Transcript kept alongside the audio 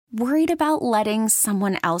Worried about letting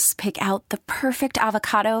someone else pick out the perfect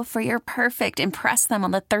avocado for your perfect impress them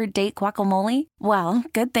on the third date guacamole? Well,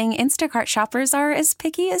 good thing Instacart shoppers are as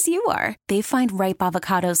picky as you are. They find ripe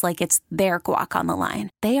avocados like it's their guac on the line.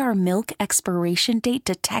 They are milk expiration date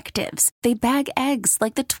detectives. They bag eggs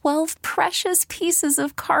like the 12 precious pieces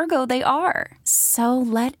of cargo they are. So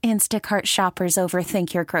let Instacart shoppers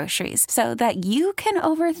overthink your groceries so that you can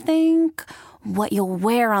overthink what you'll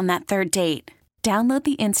wear on that third date. Download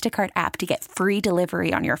the Instacart app to get free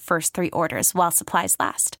delivery on your first 3 orders while supplies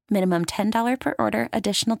last. Minimum $10 per order.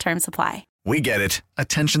 Additional terms apply. We get it.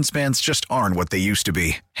 Attention spans just aren't what they used to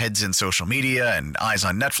be. Heads in social media and eyes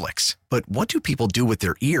on Netflix. But what do people do with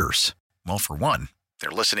their ears? Well, for one, they're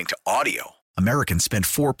listening to audio. Americans spend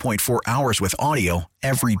 4.4 hours with audio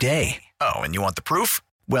every day. Oh, and you want the proof?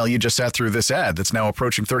 Well, you just sat through this ad that's now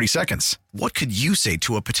approaching 30 seconds. What could you say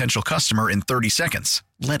to a potential customer in 30 seconds?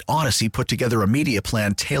 Let Odyssey put together a media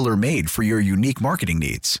plan tailor-made for your unique marketing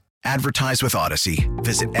needs. Advertise with Odyssey.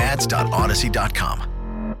 Visit ads.odyssey.com.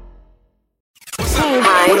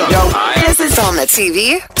 Hi. This is on the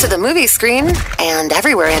TV, to the movie screen, and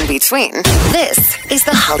everywhere in between. This is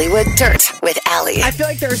the Hollywood Dirt with Allie. I feel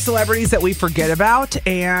like there are celebrities that we forget about,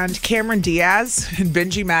 and Cameron Diaz and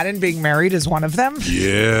Benji Madden being married is one of them.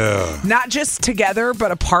 Yeah. Not just together,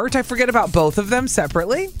 but apart. I forget about both of them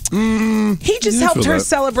separately. He just helped her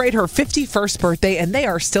celebrate her 51st birthday, and they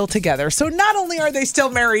are still together. So not only are they still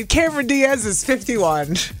married, Cameron Diaz is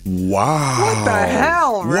 51. Wow. What the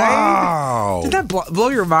hell, right? Wow. Did that blow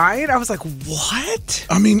your mind? I was like, what?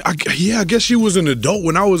 I mean, I guess she was an adult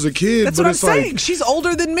when I was a kid. That's but what I'm it's like, saying. She's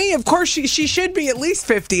older than me. Of course, she should be at least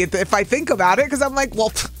 50 if I think about it, because I'm like,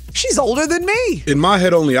 well, she's older than me. In my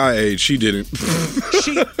head, only I aged. She didn't.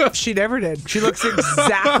 She never did. She looks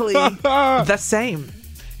exactly the same.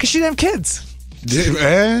 Because she didn't have kids.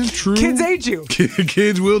 True. Kids age you.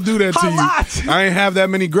 Kids will do that to A you. lot. I ain't have that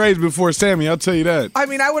many grades before Sammy, I'll tell you that. I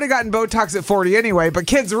mean, I would have gotten Botox at 40 anyway, but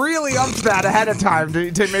kids really upped that ahead of time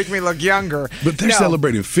to make me look younger. But they're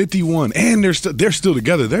celebrating 51, and they're still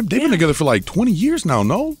together. They've been together for like 20 years now,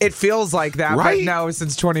 no? It feels like that, right? But no,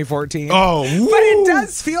 since 2014. Oh, woo. But it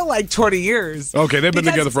does feel like 20 years. Okay, they've been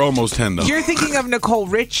together for almost 10, though. You're thinking of Nicole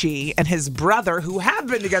Richie and his brother, who have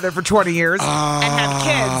been together for 20 years and have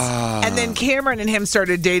kids. And then Cameron and him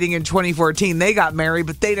started dating in 2014. They got married,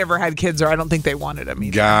 but they never had kids, or I don't think they wanted them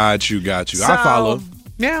either. Got you. So, I follow.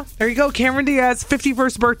 Yeah, there you go. Cameron Diaz,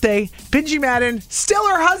 51st birthday. Benji Madden, still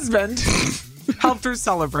her husband, helped her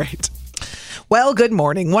celebrate. Well, good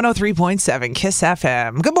morning. 103.7 KISS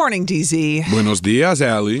FM. Good morning, DZ. Buenos dias,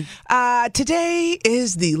 Allie. Today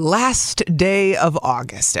is the last day of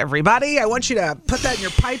August, everybody. I want you to put that in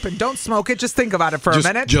your pipe and don't smoke it. Just think about it for a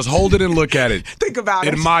minute. Just hold it and look at it. Think about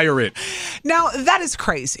it. Admire it. Now, that is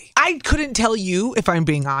crazy. I couldn't tell you, if I'm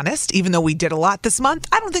being honest, even though we did a lot this month,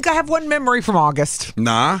 I don't think I have one memory from August.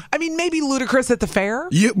 Nah. I mean, maybe Ludacris at the fair.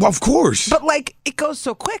 Yeah, well, of course. But, like, it goes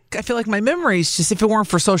so quick. I feel like my memories, just if it weren't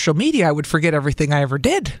for social media, I would forget everything I ever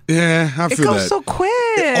did. Yeah, I feel that. It goes so quick.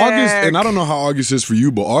 August, and I don't know how August is for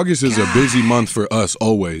you, but August is a busy month for us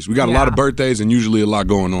always. We got a lot of birthdays and usually a lot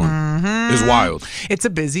going on. It's wild. It's a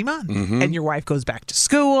busy month. And your wife goes back to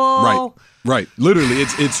school. Right. Literally,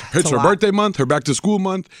 it's her birthday month, her back to school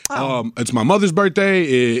month. It's my mother's birthday.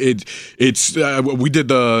 It's we did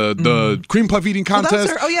the cream puff eating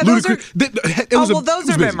contest. Those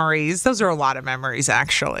are memories. Those are a lot of memories,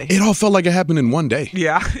 actually. It all felt like it happened in one day.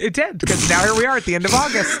 Yeah, it did. Because now here we are at the end of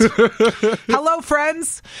August. Hello,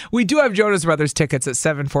 friends. We do have Jonas Brothers tickets at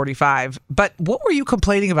 7:45. But what were you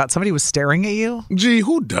complaining about? Somebody was staring at you? Gee,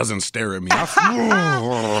 who doesn't stare at me?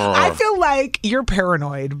 I feel like you're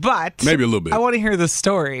paranoid, but maybe a little bit. I want to hear the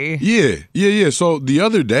story. Yeah. So the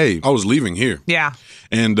other day, I was leaving here. Yeah.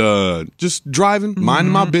 And just driving,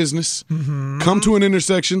 minding my business. Come to an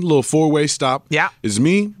intersection, little four-way stop. Yeah. It's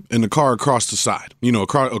me and the car across the side. You know,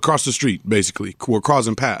 across the street, basically. We're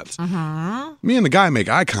crossing paths. Me and the guy make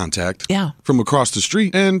eye contact from across the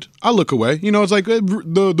street, and I look away. You know, it's like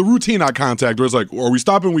the routine eye contact where it's like, are we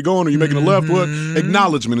stopping? Are we going? Are you making a left? What?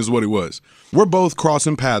 Acknowledgement is what it was. We're both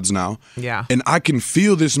crossing paths now. Yeah. And I can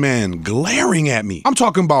feel this man glaring at me. I'm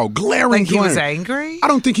talking about glaring. Like he was angry? I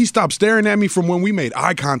don't think he stopped staring at me from when we made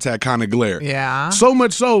eye contact kind of glare. Yeah. So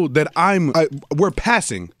much so that we're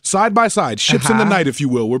passing side by side, ships in the night, if you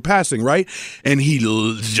will. We're passing, right? And he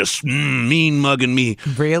just mean mugging me.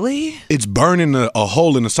 Really? It's burning a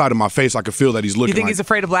hole in the side of my face. I can feel that he's looking. You think like, he's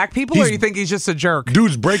afraid of black people, or you think he's just a jerk?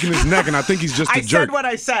 Dude's breaking his neck, and I think he's just a jerk. I said what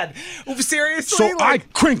I said. Seriously? So I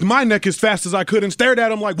crinked my neck as fast as I could and stared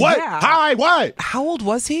at him like, what? Yeah. Hi, what? How old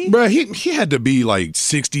was he? Bruh, he had to be like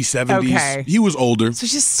 60s, 70s. Okay. He was older. So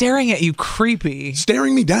just staring at you creepy.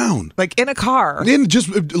 Staring me down. Like in a car. And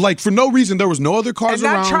just like for no reason, there was no other cars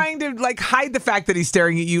and around. not trying to like hide the fact that he's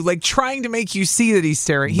staring at you, like trying to make you see that he's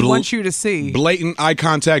staring. He wants you to see. Blatant eye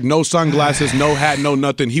contact, no sunglasses, no hat, no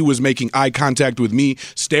nothing. He was making eye contact with me,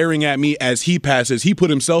 staring at me as he passes. He put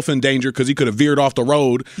himself in danger because he could have veered off the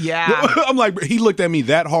road. Yeah. I'm like, he looked at me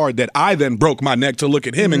that hard that I then broke my neck to look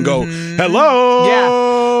at him and go, hello.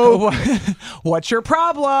 Yeah. What's your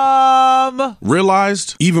problem?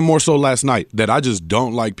 Realized, even more so last night, that I just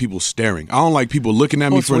don't like people staring. I don't like people looking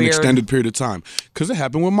at me for an extended period of time. Because it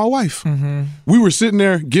happened with my wife. We were sitting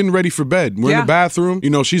there getting ready for bed. We're in the bathroom. You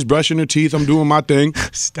know, she's brushing her teeth. I'm doing my thing.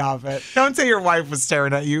 Stop it. Don't say your wife was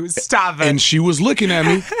staring at you. Stop it. And she was looking at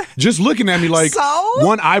me, just looking at me like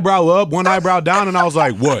one eyebrow up, one eyebrow down. And I was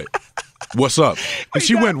like, what? What's up? And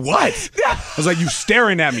she went, what? I was like, you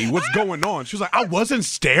staring at me. What's going on? She was like, I wasn't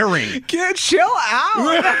staring. Chill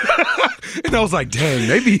out. And I was like, dang,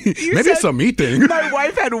 maybe it's a me thing. My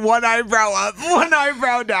wife had one eyebrow up, one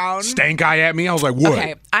eyebrow down. Stank eye at me. I was like, what?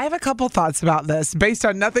 Okay, I have a couple thoughts about this based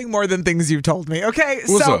on nothing more than things you've told me. Okay,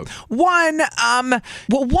 What's up? One,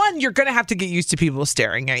 you're going to have to get used to people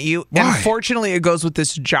staring at you. Why? Unfortunately, it goes with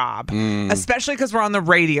this job, especially because we're on the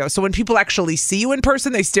radio. So when people actually see you in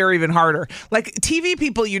person, they stare even harder. Like TV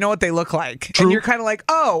people, you know what they look like. True. And you're kind of like,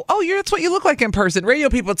 that's what you look like in person. Radio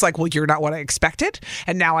people, it's like, well, you're not what I expected.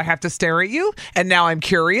 And now I have to stare at you. And now I'm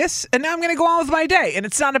curious. And now I'm going to go on with my day. And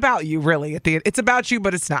it's not about you, really. At the end, it's about you,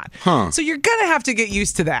 but it's not. So you're going to have to get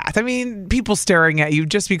used to that. I mean, people staring at you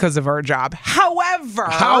just because of our job. However,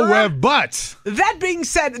 that being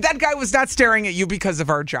said, that guy was not staring at you because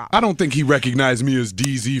of our job. I don't think he recognized me as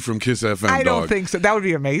DZ from Kiss FM. I don't think so. That would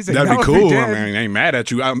be amazing. That'd be cool. I mean, I ain't mad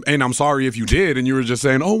at you. And I'm sorry if you did, and you were just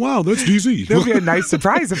saying, "Oh wow, that's DZ." That would be a nice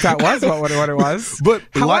surprise if that was what it was. But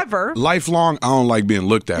however, lifelong, I don't like being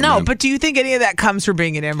looked at. No, man. but do you think any of that comes from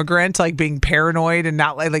being an immigrant, like being paranoid and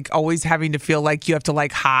not like always having to feel like you have to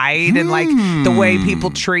like hide and like the way people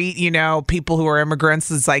treat people who are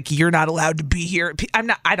immigrants is like you're not allowed to be here.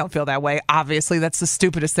 I don't feel that way. Obviously, that's the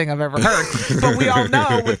stupidest thing I've ever heard. But we all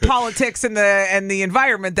know with politics and the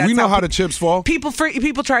environment, that's we know how the chips fall. People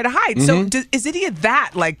try to hide. So is any of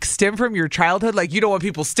that like stem from your childhood? Like you don't want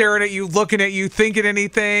people staring at you, looking at you, thinking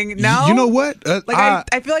anything? No. You know what?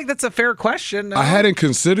 I feel like that's a fair question. No? I hadn't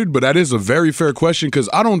considered, but that is a very fair question because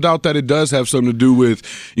I don't doubt that it does have something to do with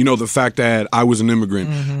the fact that I was an immigrant.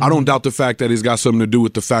 I don't doubt the fact that it's got something to do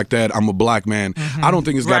with the fact that I'm a black man. I don't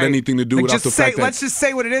think it's got anything to do with the fact that. Let's just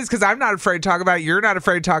say what it is because I'm not afraid to talk about it. You're not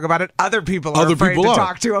afraid to talk about it. Other people are afraid to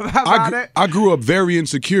talk to about it. I grew up very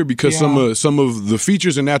insecure because some of the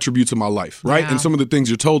features and attributes of my life, right? And some of the things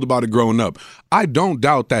you're told about it growing up. I don't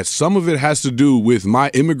doubt that some of it has to do with my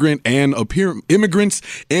immigrants and appearance,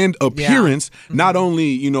 not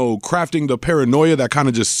only, crafting the paranoia that kind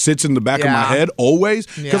of just sits in the back of my head always,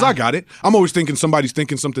 because I got it. I'm always thinking somebody's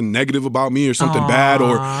thinking something negative about me or something bad,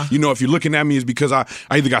 or, if you're looking at me it's because I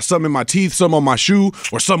either got something in my teeth, some on my shoe,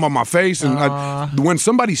 or some on my face. And when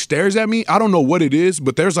somebody stares at me, I don't know what it is,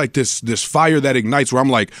 but there's like this fire that ignites where I'm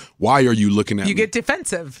like, why are you looking at me? You get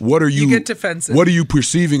defensive. You get defensive. What are you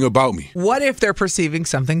perceiving about me? What if they're perceiving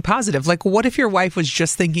something positive? Like, what if your wife was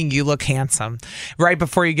just thinking you look handsome right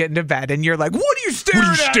before you get into bed, and you're like, "What are you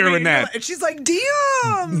staring at?" And she's like,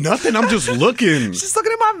 "Damn, nothing. I'm just looking." She's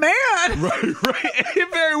looking at my man. Right.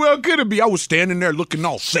 It very well could be. I was standing there looking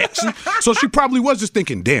all sexy, so she probably was just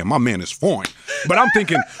thinking, "Damn, my man is foreign." But I'm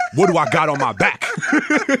thinking, "What do I got on my back?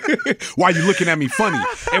 Why are you looking at me funny?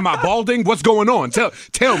 Am I balding? What's going on? Tell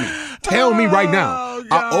me right now."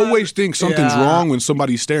 I always think something's wrong when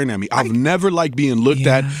somebody's staring at me. I've never liked being looked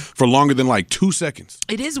at for longer than like 2 seconds.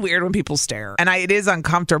 It is weird when people stare, and it is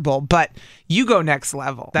uncomfortable, but you go next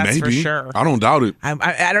level. That's for sure. I don't doubt it.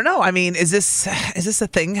 I don't know. I mean, is this a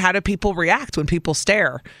thing? How do people react when people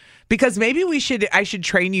stare? Because maybe I should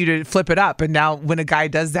train you to flip it up. And now when a guy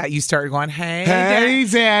does that, you start going, hey,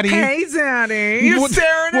 Zaddy. Hey, Zaddy. You're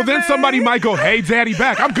staring at me. Well, then somebody might go, hey, Zaddy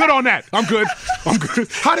back. I'm good on that. I'm good.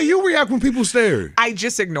 How do you react when people stare? I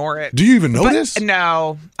just ignore it. Do you even notice?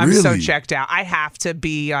 No. I'm really? So checked out. I have to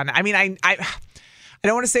be on. I mean, I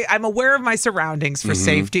don't want to say I'm aware of my surroundings for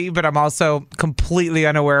safety, but I'm also completely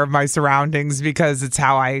unaware of my surroundings because it's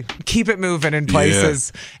how I keep it moving in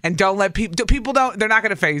places and don't let people they're not going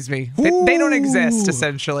to faze me. They don't exist,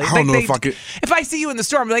 essentially. I don't know if I could. If I see you in the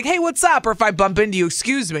store, I'm like, hey, what's up? Or if I bump into you,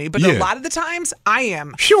 excuse me. But a lot of the times, I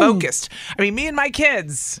am focused. I mean, me and my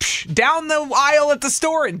kids, down the aisle at the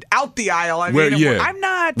store and out the aisle. I'm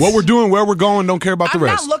not. What we're doing, where we're going, don't care about the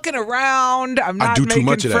rest. I'm not looking around. I'm not I do making too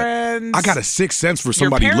much of friends. that. I got a sixth sense for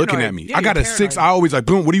somebody looking at me. Yeah, I got a sixth. I always like,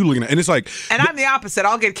 boom, what are you looking at? And it's like. And I'm the opposite.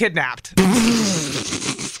 I'll get kidnapped.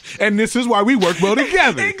 And this is why we work well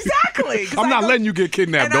together. Exactly. I'm not letting you get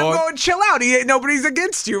kidnapped, dog. I'm going, chill out. Nobody's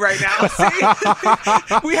against you right now. See?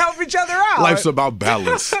 We help each other out. Life's about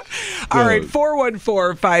balance. All right,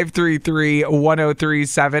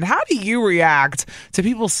 414-533-1037. How do you react to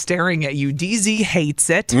people staring at you? DZ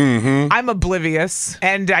hates it. Mm-hmm. I'm oblivious,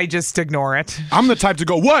 and I just ignore it. I'm the type to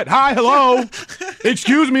go, what? Hi, hello.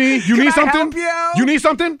 Excuse me. You need something? You need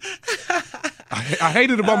something? I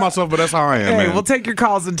hate it about myself, but that's how I am, man. We'll take your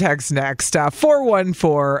calls and texts next.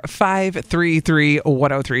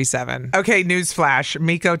 414-533-1037. Okay, newsflash.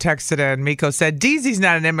 Miko texted in. Miko said, DZ's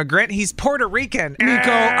not an immigrant. He's Puerto Rican.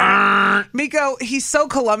 Miko, he's so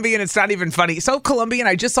Colombian, it's not even funny. So Colombian,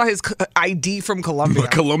 I just saw his ID from Colombia.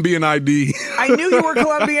 Colombian ID. I knew you were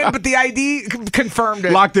Colombian, but the ID confirmed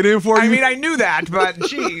it. Locked it in for you? I mean, I knew that, but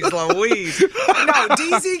geez Louise. No,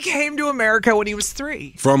 DZ came to America when he was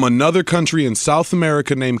 3. From another country in South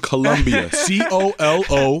America named Colombia. Colombia.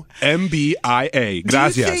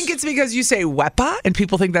 Gracias. Do you think it's because you say huepa and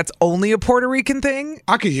people think that's only a Puerto Rican thing?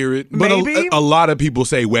 I could hear it. But Maybe. a lot of people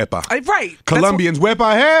say huepa. Right. Colombians,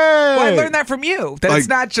 huepa, hey! Well, I learned that from you. That it's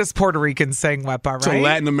not just Puerto Ricans saying huepa, right? It's a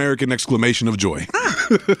Latin American exclamation of joy.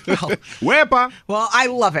 Huepa. Well, I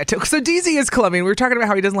love it. So DZ is Colombian. We were talking about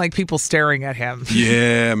how he doesn't like people staring at him.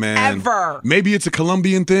 Yeah, man. Ever. Maybe it's a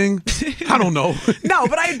Colombian thing. I don't know. No,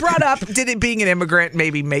 but I brought up, did it being an immigrant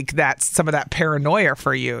maybe make that some of that paranoia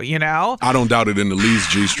for you, you know? I don't doubt it in the least,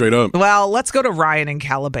 G, straight up. Well, let's go to Ryan in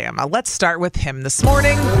Calabama. Let's start with him this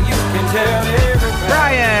morning.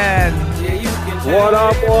 Ryan. What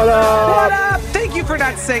up, what up? What up? Thank you for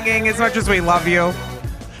not singing as much as we love you.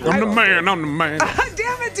 I'm the man. Damn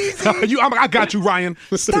it, DZ. I got you, Ryan.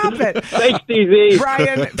 Stop it. Thanks, DZ.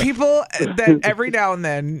 Ryan, people that every now and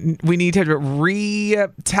then we need to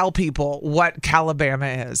tell people what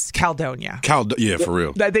Calabama is. Caledonia. Yeah, for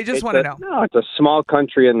real. They just want to know. No, it's a small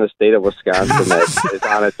country in the state of Wisconsin that is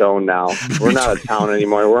on its own now. We're not a town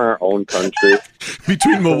anymore. We're our own country.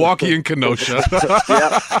 Between Milwaukee and Kenosha.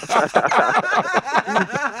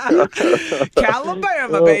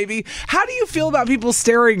 Calabama, baby. How do you feel about people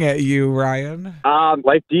staring at you, Ryan?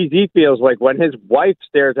 Like DZ feels like when his wife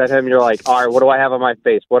stares at him, you're like, all right, what do I have on my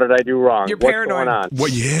face? What did I do wrong? You're What's paranoid. going on?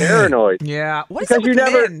 What? Yeah. Paranoid. Yeah. What is Because it with you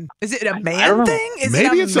never- men? Is it a I man don't know. thing? Is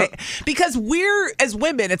Maybe it because we're, as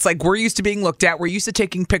women, it's like we're used to being looked at. We're used to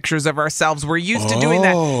taking pictures of ourselves. We're used to doing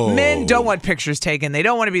that. Men don't want pictures taken. They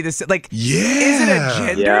don't want to be this, like, is it a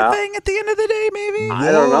gender thing at the end of the day, maybe?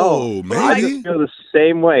 I don't know. Maybe. I just feel the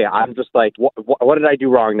same way. I'm just like, what did I do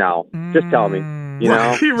wrong now? Just tell me. You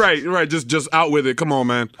know? Right. Just out with it. Come on,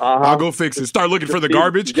 man. I'll go fix it. Start looking for the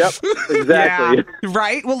garbage. Yep, exactly. Yeah,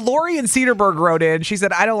 right? Well, Lori in Cedarburg wrote in. She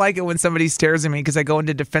said, I don't like it when somebody stares at me because I go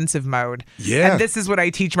into defensive mode. Yeah. And this is what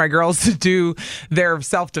I teach my girls to do their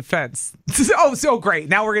self-defense. Oh, so great.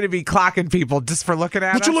 Now we're going to be clocking people just for looking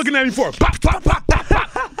at us. What you looking at me for? Pop, pop, pop, pop, pop.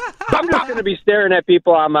 I'm just going to be staring at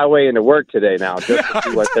people on my way into work today now, just to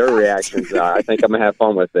see what their reactions are. I think I'm going to have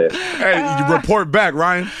fun with it. Hey, you report back,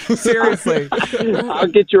 Ryan. Seriously. I'll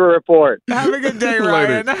get you a report. Have a good day,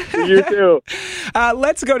 Ryan. You too.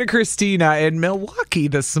 Let's go to Christina in Milwaukee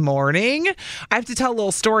this morning. I have to tell a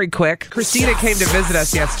little story quick. Christina came to visit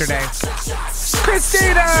us yesterday.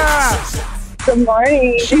 Christina! Good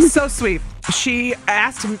morning. She's so sweet. She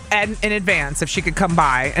asked in advance if she could come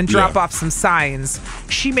by and drop off some signs.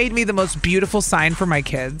 She made me the most beautiful sign for my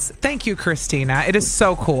kids. Thank you, Christina. It is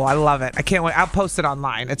so cool. I love it. I can't wait. I'll post it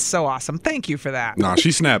online. It's so awesome. Thank you for that. Nah,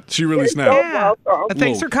 she snapped. She really snapped. Yeah.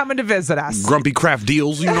 Thanks for coming to visit us. Grumpy Craft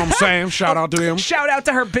Deals, you know what I'm saying? Shout out to them. Shout out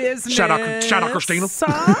to her business. Shout out, Christina.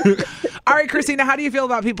 All right, Christina, how do you feel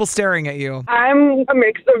about people staring at you? I'm a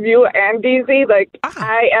mix of you and DZ. Like,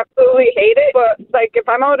 I absolutely hate it. But, like, if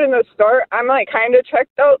I'm out in the store, I'm, like, kind of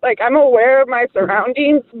checked out. Like, I'm aware of my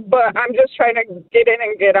surroundings, but I'm just trying to get in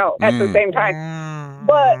and get out at the same time.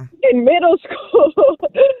 But in middle school,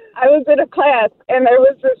 I was in a class, and there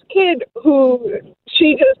was this kid who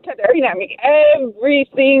she just kept staring at me every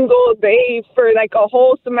single day for like a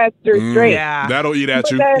whole semester straight. Yeah. That'll eat at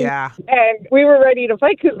you. Yeah. And we were ready to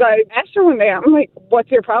fight because I asked her one day, I'm like, what's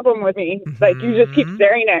your problem with me? Like, you just keep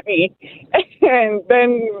staring at me. And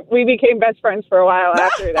then we became best friends for a while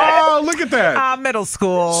after that. Oh, look at that. Middle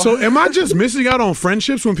school. So am I just missing out on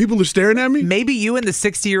friendships when people are staring at me? Maybe you and the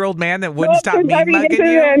 60-year-old man that wouldn't stop I mean mean, mugging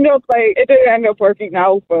it didn't end up working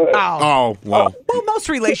out, but... Oh, well. Well, most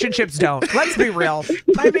relationships don't. Let's be real.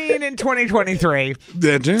 I mean, in 2023.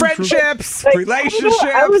 Friendships,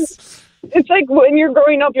 relationships. It's like when you're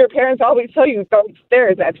growing up, your parents always tell you, don't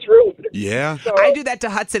stare. That's rude. Yeah. So, I do that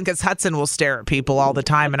to Hudson because Hudson will stare at people all the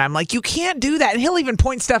time. And I'm like, you can't do that. And he'll even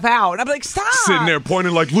point stuff out. And I'm like, stop. Sitting there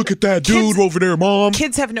pointing like, look at that dude over there, Mom.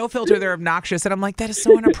 Kids have no filter. They're obnoxious. And I'm like, that is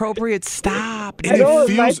so inappropriate. Stop. And it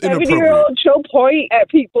feels my inappropriate. 70-year-old, she'll point at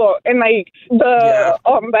people. And like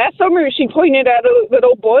last summer, she pointed at a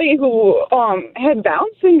little boy who had Down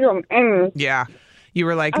syndrome. And yeah. You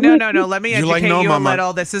were like, no, let me educate you a Mama.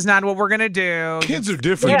 little. This is not what we're going to do. Kids are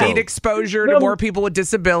different, You though. need exposure to more people with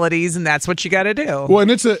disabilities, and that's what you got to do. Well, and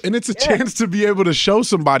it's a chance to be able to show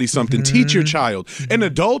somebody something, teach your child. An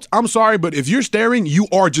adult, I'm sorry, but if you're staring, you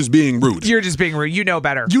are just being rude. You're just being rude. You know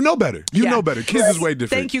better. You know better. You know better. Kids is way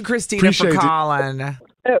different. Thank you, Christina, Appreciate for it. calling.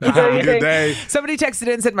 Have a good day. Somebody texted in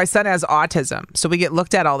and said my son has autism, so we get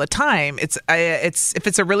looked at all the time. It's if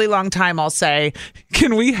it's a really long time, I'll say,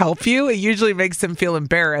 "Can we help you?" It usually makes them feel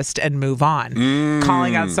embarrassed and move on.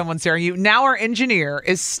 Calling out someone staring you. Now our engineer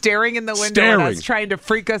is staring in the window at us, trying to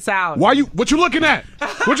freak us out. What you looking at?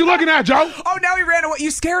 What you looking at, Joe? Oh, now he ran away.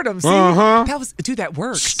 You scared him. See, that was that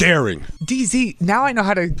works. Staring. DZ. Now I know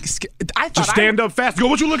how to. I thought Just stand up fast. Go.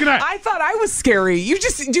 What you looking at? I thought I was scary. You're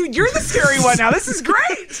the scary one now. This is great.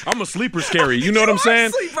 I'm a sleeper scary. You know what I'm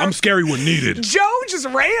saying? I'm scary when needed. Joe just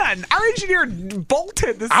ran. Our engineer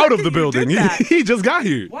bolted out of the building. He just got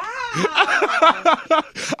here. Wow.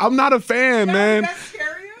 I'm not a fan, man. Did that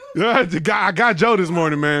scare you? I got Joe this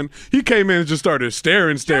morning, man. He came in and just started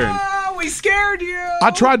staring. Oh, we scared you.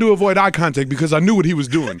 I tried to avoid eye contact because I knew what he was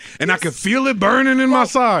doing, and I could feel it burning in my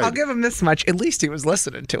side. I'll give him this much. At least he was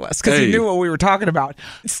listening to us because he knew what we were talking about.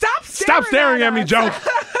 Stop staring at me, Joe.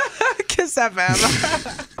 Kiss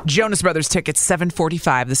FM. Jonas Brothers tickets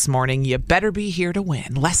 7:45 this morning. You better be here to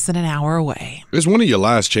win. Less than an hour away. It's one of your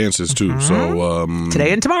last chances too. So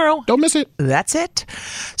today and tomorrow. Don't miss it. That's it.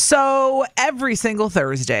 So every single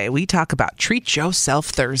Thursday, we talk about Treat Yourself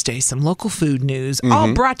Thursday, some local food news,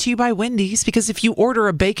 all brought to you by Wendy's. Because if you order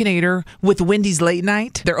a Baconator with Wendy's late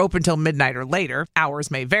night, they're open till midnight or later.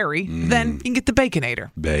 Hours may vary. Then you can get the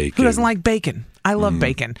Baconator. Bacon. Who doesn't like bacon? I love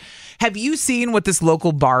bacon. Have you seen what this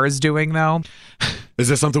local bar is doing, though? Is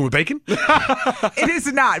there something with bacon? It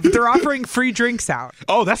is not, but they're offering free drinks out.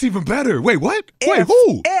 Oh, that's even better. Wait, what? Wait,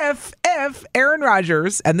 who? If Aaron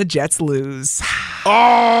Rodgers and the Jets lose.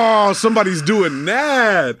 Oh, somebody's doing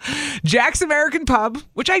that. Jack's American Pub,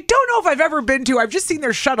 which I don't know if I've ever been to. I've just seen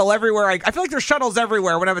their shuttle everywhere. I feel like there's shuttles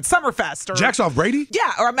everywhere when I'm at Summerfest. Or, Jack's off Brady?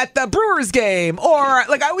 Yeah, or I'm at the Brewers game. Or,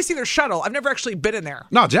 like, I always see their shuttle. I've never actually been in there.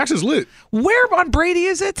 No, Jack's is lit. Where on Brady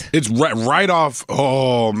is it? It's right off.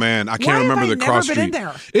 Oh, man. I can't remember the cross street. Been in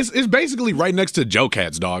there? It's basically right next to Joe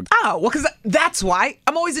Cat's, dog. Oh, well, because that's why.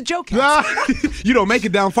 I'm always at Joe Cat's. You don't make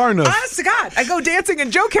it down far enough. Honest to God. I go dancing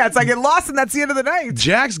in Joe Cat's. I get lost, and that's the end of the night.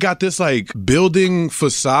 Jack's got this, like, building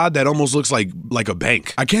facade that almost looks like a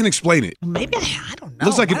bank. I can't explain it. Maybe, I don't know.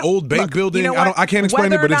 Looks like an old bank building. You know I can't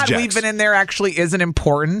explain it, but it's Jack's. Whether or not we've been in there actually isn't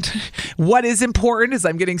important. What is important is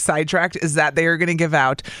I'm getting sidetracked is that they are going to give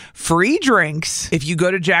out free drinks if you go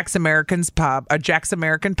to Jack's American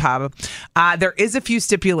Pub. There is a few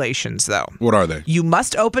stipulations, though. What are they? You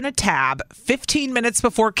must open a tab 15 minutes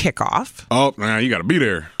before kickoff. Oh, you got to be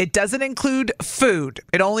there. It doesn't include food.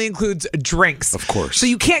 It only includes drinks. Of course. So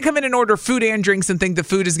you can't come in and order food and drinks and think the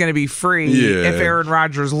food is going to be free if Aaron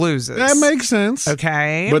Rodgers loses. That makes sense.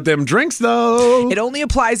 Okay. But them drinks, though. It only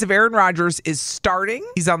applies if Aaron Rodgers is starting.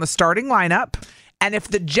 He's on the starting lineup. And if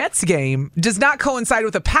the Jets game does not coincide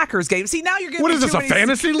with the Packers game, see, now you're getting What is this, a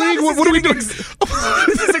fantasy league? No, what are we doing?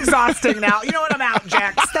 This is exhausting now. You know what? I'm out,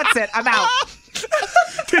 Jax. That's it. I'm out.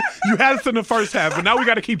 You had us in the first half, but now we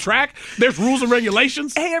got to keep track. There's rules and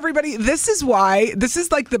regulations. Hey, everybody, this is like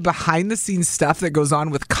the behind the scenes stuff that goes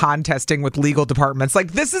on with contesting with legal departments.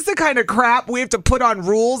 Like, this is the kind of crap we have to put on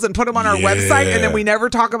rules and put them on our website, and then we never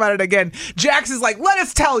talk about it again. Jax is like, let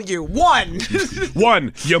us tell you.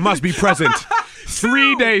 1, you must be present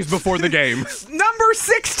 3 days before the game. Number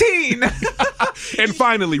 16. And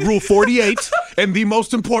finally, rule 48, and the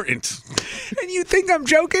most important. And you think I'm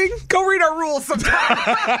joking? Go read our rules sometime.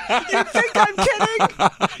 You think I'm kidding?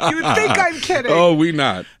 You think I'm kidding? Oh, we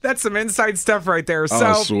not. That's some inside stuff right there. So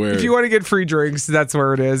I swear. if you want to get free drinks, that's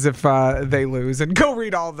where it is if they lose. And go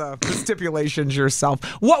read all the stipulations yourself.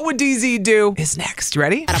 What would DZ do is next.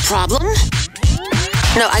 Ready? Got a problem?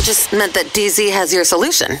 No, I just meant that DZ has your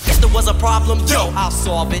solution. If there was a problem, yo, I'll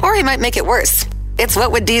solve it. Or he might make it worse. It's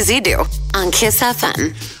What Would DZ Do on Kiss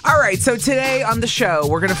FM. All right, so today on the show,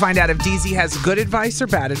 we're going to find out if DZ has good advice or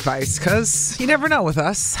bad advice, because you never know with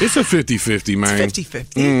us. It's a 50-50, man. It's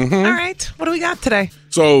 50-50. All right, what do we got today?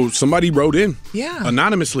 So somebody wrote in. Yeah.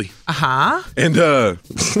 Anonymously. Uh-huh. And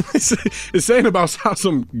it's saying about how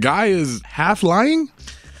some guy is half lying.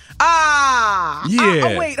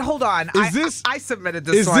 Yeah. Wait, hold on. I submitted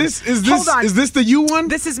this is one. Hold on. Is this the you one?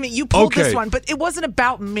 This is me. You pulled Okay. this one, but it wasn't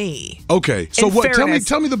about me. Okay. So In what? fairness.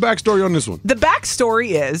 Tell me the backstory on this one. The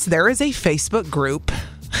backstory is there is a Facebook group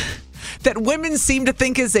that women seem to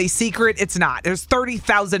think is a secret. It's not. There's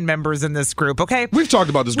 30,000 members in this group, okay? We've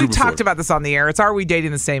talked about this group We've before. talked about this on the air. It's Are We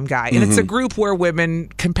Dating the Same Guy? And it's a group where women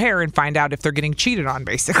compare and find out if they're getting cheated on,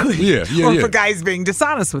 basically. Yeah. Or if a guy's being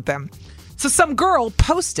dishonest with them. So some girl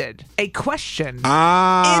posted a question in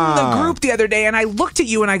the group the other day, and I looked at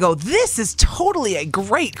you and I go, this is totally a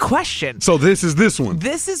great question. So this is this one.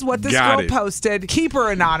 This is what this Got girl it. posted. Keep her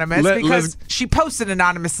anonymous because she posted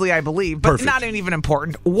anonymously, I believe, but Perfect. not even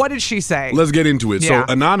important. What did she say? Let's get into it. Yeah.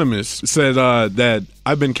 So Anonymous said that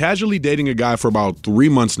I've been casually dating a guy for about 3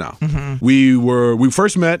 months now. We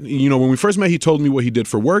first met, when we first met, he told me what he did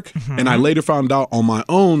for work, and I later found out on my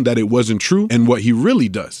own that it wasn't true and what he really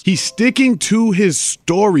does. He's sticking to his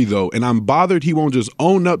story though, and I'm bothered he won't just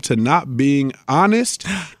own up to not being honest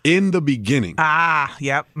in the beginning.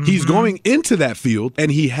 Yep. He's going into that field and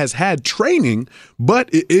he has had training, but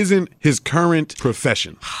it isn't his current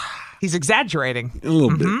profession. He's exaggerating. A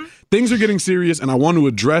little bit. Things are getting serious, and I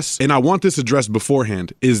want this addressed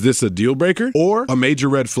beforehand. Is this a deal breaker or a major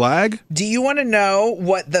red flag? Do you want to know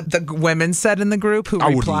what the women said in the group who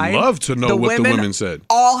replied? I would love to know what the women said.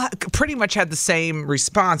 All pretty much had the same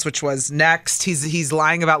response, which was next. He's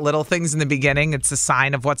lying about little things in the beginning. It's a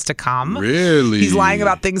sign of what's to come. Really? He's lying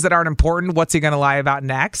about things that aren't important. What's he going to lie about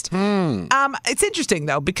next? It's interesting,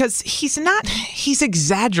 though, because he's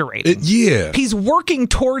exaggerating. Yeah. He's working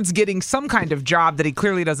towards getting some kind of job that he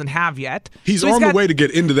clearly doesn't have yet. He's on the way to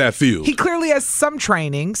get into that field. He clearly has some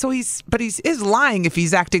training, so he's lying if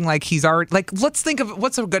he's acting like he's already, like, let's think of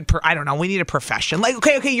what's a good, I don't know, we need a profession. Like,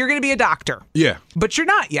 okay, you're going to be a doctor. Yeah. But you're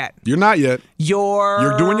not yet. You're not yet.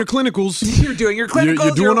 You're doing your clinicals. You're doing your clinicals.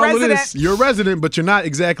 You're doing a all resident. of this. You're a resident, but you're not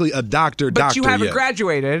exactly a doctor But you haven't yet.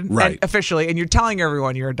 graduated Right. officially, and you're telling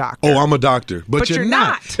everyone you're a doctor. Oh, I'm a doctor. But you're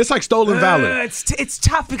not. It's like stolen valor. It's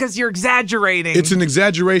tough because you're exaggerating. It's an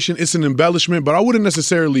exaggeration. It's an embellishment, but I wouldn't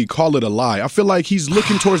necessarily call it a lie. I feel like he's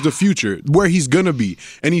looking towards the future, where he's going to be,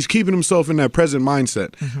 and he's keeping himself in that present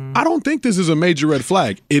mindset. I don't think this is a major red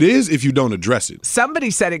flag. It is if you don't address it.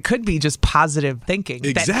 Somebody said it could be just positive thinking.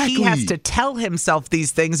 Exactly. That he has to tell himself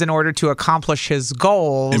these things in order to accomplish his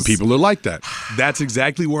goals. And people are like that. That's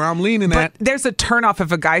exactly where I'm leaning at. But there's a turnoff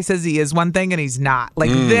if a guy says he is one thing and he's not. Like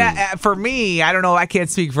that, for me, I don't know. I can't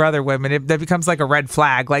speak for other women. That becomes like a red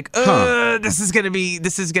flag. Like, this is gonna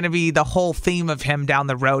be the whole theme of him down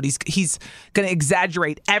the road. He's gonna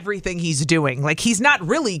exaggerate everything he's doing. Like, he's not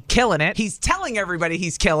really killing it. He's telling everybody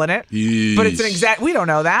he's killing it. But it's an we don't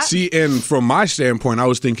know that. See, and from my standpoint, I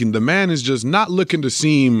was thinking the man is just not looking to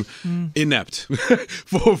seem inept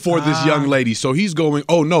for this young lady. So he's going,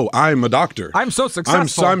 oh no, I'm a doctor. I'm so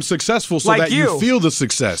successful. I'm successful so Like that you feel the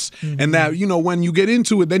success. And that, when you get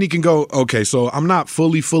into it, then he can go, okay, so I'm not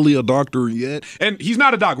fully a doctor yet. And he's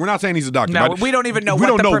not a doctor. We're not saying he's a doctor. No, we don't even know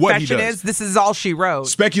what the profession is. This is all she wrote.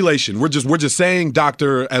 Speculation. We're just saying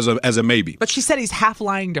doctor as a maybe. But she said he's half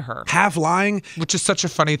lying to her. Half lying? Which is such a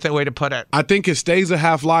funny way to put it. I think it stays a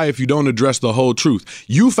half lie if you don't address the whole truth.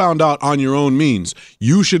 You found out on your own means.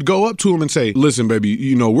 You should go up to him and say, listen,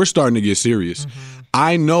 baby, we're starting to get serious.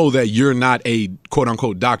 I know that you're not a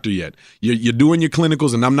quote-unquote doctor yet. You're doing your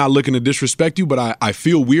clinicals, and I'm not looking to disrespect you, but I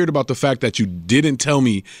feel weird about the fact that you didn't tell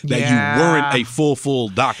me that you weren't a full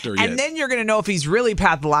doctor yet. And then you're going to know if he's really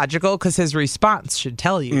pathological because his response should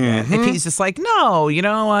tell you that. If he's just like, no,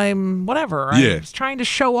 I'm whatever. I'm just trying to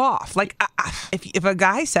show off. Like, if a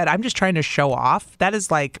guy said, I'm just trying to show off, that is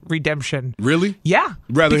like redemption. Really? Yeah.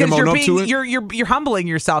 Rather because him own up to it? You're humbling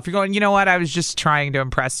yourself. You're going, you know what? I was just trying to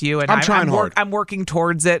impress you. And I'm trying hard. I'm working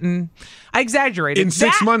towards it, and I exaggerated. In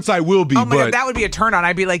 6 months, I will be. Oh my but God, that would be a turn on.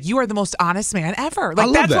 I'd be like, you are the most honest man ever. Like,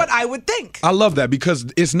 love that's that. what I would think. I love that because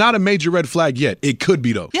it's not a major red flag yet. It could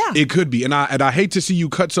be, though. Yeah. It could be. And I hate to see you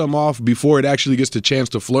cut something off before it actually gets the chance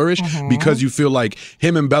to flourish because you feel like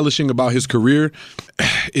him embellishing about his career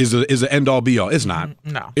is an end-all be-all. It's not.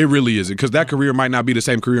 No. It really isn't, because that career might not be the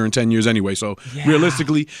same career in 10 years anyway. So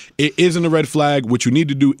realistically, it isn't a red flag. What you need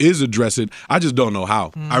to do is address it. I just don't know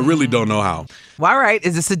how. I really don't know how. Well, all right.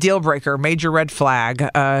 Is this a deal breaker? Major red flag.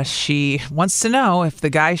 She wants to know if the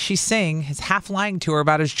guy she's seeing is half lying to her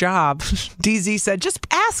about his job. DZ said, just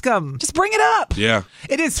ask him. Just bring it up. Yeah.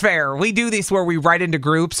 It is fair. We do this where we write into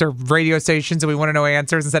groups or radio stations and we want to know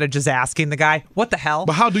answers instead of just asking the guy, what the hell?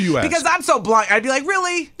 But how do you ask? Because I'm so blunt. I'd be like,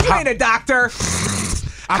 really? You ain't a doctor.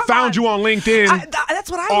 I found you on LinkedIn. That's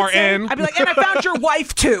what I would say. I'd be like, and I found your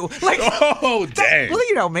wife too. Like, oh, dang. Well,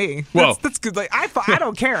 you know me. Well, that's good. Like, I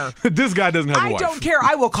don't care. This guy doesn't have a wife. I don't care.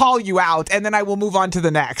 I will call you out, and then I will move on to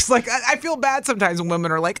the next. Like, I feel bad sometimes when women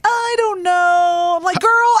are like, I don't know. I'm like,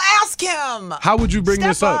 girl, ask him. How would you bring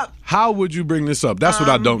Step this up? How would you bring this up? That's what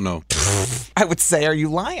I don't know. I would say, are you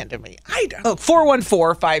lying to me? I don't.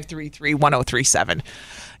 414-533-1037.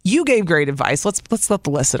 You gave great advice. Let's let the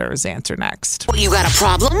listeners answer next. You got a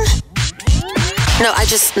problem? No, I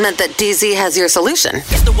just meant that DZ has your solution.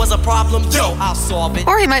 If there was a problem, yo, I'll solve it.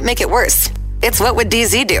 Or he might make it worse. It's What Would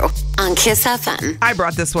DZ Do on Kiss FM. I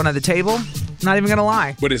brought this one to the table. Not even going to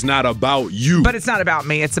lie. But it's not about you. But it's not about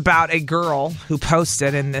me. It's about a girl who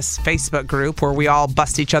posted in this Facebook group where we all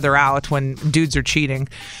bust each other out when dudes are cheating.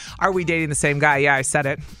 Are we dating the same guy? Yeah, I said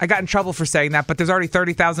it. I got in trouble for saying that, but there's already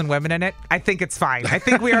 30,000 women in it. I think it's fine. I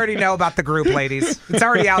think we already know about the group, ladies. It's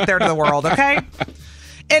already out there to the world, okay?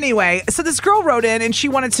 Anyway, so this girl wrote in and she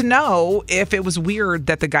wanted to know if it was weird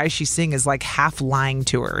that the guy she's seeing is like half lying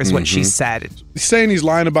to her, is what she said. He's saying he's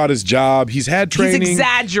lying about his job. He's had training. He's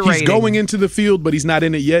exaggerating. He's going into the field, but he's not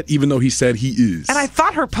in it yet, even though he said he is. And I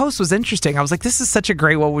thought her post was interesting. I was like, this is such a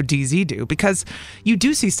great What Would DZ Do? Because you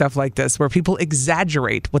do see stuff like this where people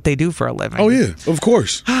exaggerate what they do for a living. Oh, yeah, of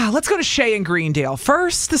course. Let's go to Shay in Greendale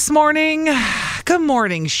first this morning. Good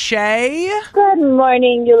morning, Shay. Good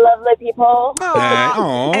morning, you lovely people.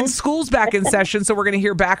 Aw. And school's back in session, so we're going to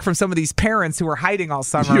hear back from some of these parents who were hiding all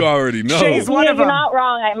summer. You already know. Shay's one of You're them. not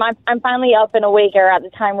wrong. I'm finally up and awake at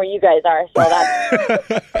the time where you guys are. So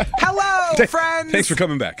that's Hello, friends. Thanks for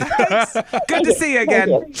coming back. Good to see you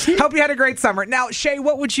again. Thank Hope you had a great summer. Now, Shay,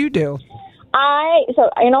 what would you do?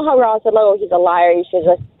 So you know how Ross said, "Oh, he's a liar. You should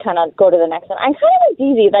just kind of go to the next one." I'm kind of like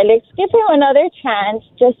DZ. Like, let's give him another chance,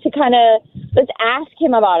 just to kind of let's ask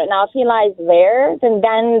him about it. Now, if he lies there, then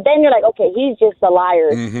you're like, okay, he's just a liar.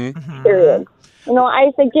 Period. You know,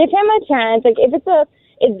 I say give him a chance. Like, if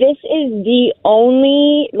this is the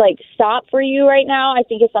only stop for you right now, I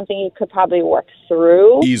think it's something you could probably work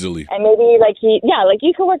through Easily. And maybe you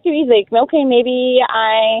could work through easily. Okay, maybe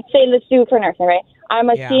I say let's do for nursing, right? I'm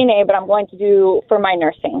a CNA, but I'm going to do for my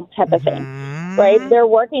nursing type of thing, right? They're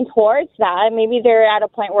working towards that. Maybe they're at a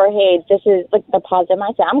point where, hey, this is like the positive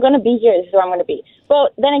mindset. I'm going to be here. This is where I'm going to be.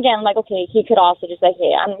 But then again, okay, he could also just say,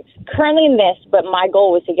 hey, I'm currently in this, but my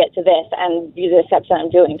goal was to get to this and do the steps that I'm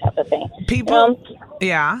doing type of thing. People,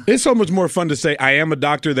 yeah. It's so much more fun to say I am a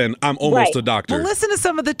doctor than I'm almost a doctor. Well, listen to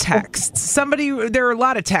some of the texts. There are a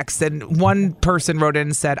lot of texts, and one person wrote in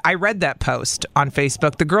and said, I read that post on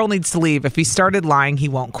Facebook. The girl needs to leave. If he started lying, he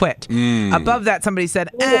won't quit. Above that, somebody said,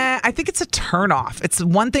 I think it's a turnoff. It's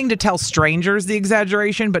one thing to tell strangers the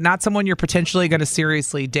exaggeration, but not someone you're potentially going to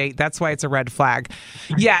seriously date. That's why it's a red flag.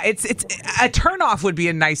 Yeah, it's a turnoff would be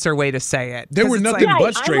a nicer way to say it. There were nothing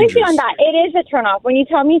but strangers. I'm with you on that. It is a turnoff. When you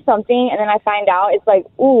tell me something and then I find out, it's like,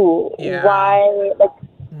 ooh, why?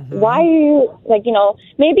 Why are you,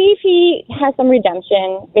 maybe if he has some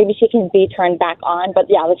redemption, maybe she can be turned back on. But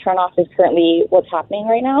yeah, the turnoff is currently what's happening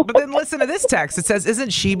right now. But then listen to this text. It says,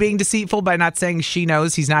 isn't she being deceitful by not saying she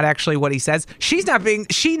knows he's not actually what he says? She's not being,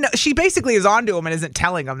 she basically is onto him and isn't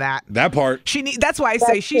telling him that. That part. That's why I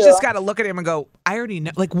say she's just got to look at him and go, I already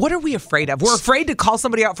know. What are we afraid of? We're afraid to call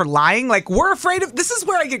somebody out for lying. We're afraid of, this is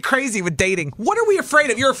where I get crazy with dating. What are we afraid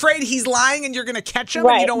of? You're afraid he's lying and you're going to catch him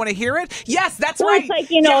and you don't want to hear it? Yes, that's right. It's like,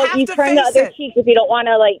 you turn the other cheek if you don't want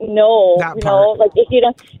to, know, if you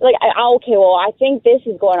don't, okay, well, I think this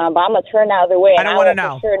is going on, but I'm going to turn the other way. I don't want to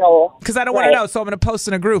know. Sure know. Because I don't want to know, so I'm going to post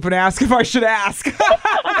in a group and ask if I should ask.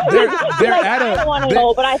 I don't want to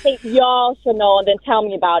know, but I think y'all should know and then tell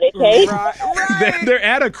me about it, okay? Right. They're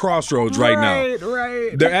at a crossroads right now.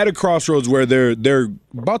 Right. They're at a crossroads where they're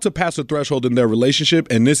about to pass a threshold in their relationship,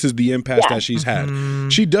 and this is the impasse that she's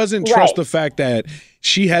had. She doesn't trust the fact that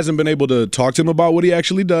she hasn't been able to talk to him about what he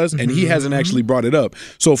actually does, and he hasn't actually brought it up.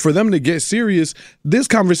 So for them to get serious, this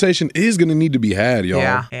conversation is going to need to be had, y'all.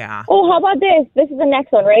 Yeah. Oh, how about this? This is the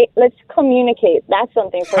next one, right? Let's communicate. That's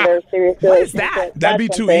something for their serious relationship. What is that? That'd be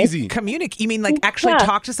too easy. Communicate? You mean like actually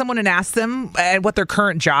talk to someone and ask them what their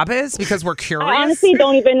current job is because we're curious? I honestly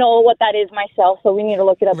don't even know what that is myself, so we need to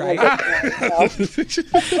look it up. Right.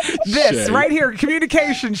 This Shay. right here,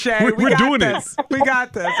 communication, Shay. We're got doing this. We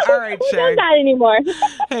got this. All right, Who Shay. does that anymore?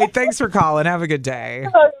 Hey, thanks for calling. Have a good day.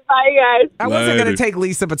 Bye, guys. I wasn't going Later. to take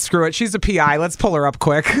Lisa, but screw it. She's a PI. Let's pull her up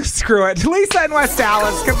quick. Screw it. Lisa in West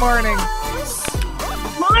Dallas. Good morning.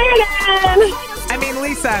 Morning. I mean,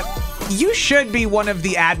 Lisa, you should be one of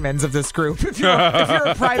the admins of this group if you're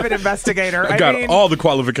a private investigator. I got all the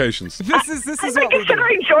qualifications. This is I what think we I should do.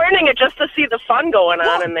 be joining it just to see the fun going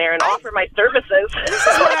on in there and offer my services. This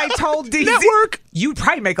is what I told DZ. Network. You'd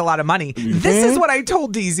probably make a lot of money. This is what I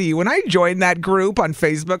told DZ. When I joined that group on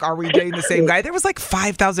Facebook, Are We Dating the Same Guy? There was like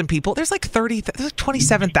 5,000 people. There's like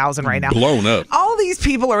 27,000 right now. Blown up. All these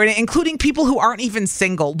people are in it, including people who aren't even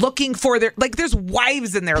single, looking for their, like there's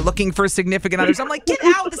wives in there looking for significant others. I'm like, get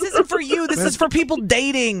out. This isn't for you. This is for people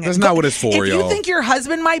dating. That's not what it's for, If y'all. you think your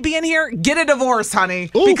husband might be in here, get a divorce,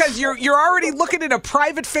 honey. Oof. Because you're already looking at a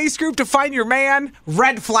private face group to find your man.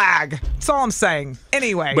 Red flag. That's all I'm saying.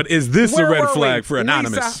 Anyway. But is this a where red were flag we? for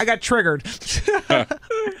Anonymous? Lisa, I got triggered. I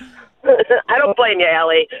don't blame you,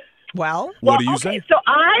 Allie. Well, What do you okay, say? So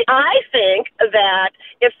I think that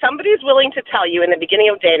if somebody's willing to tell you in the beginning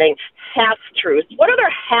of dating half-truths, what other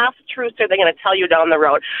half-truths are they going to tell you down the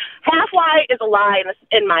road? Half-lie is a lie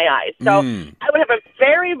in my eyes. So I would have a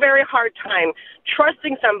very, very hard time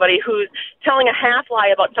trusting somebody who's telling a half-lie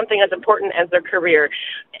about something as important as their career.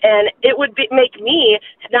 And it would make me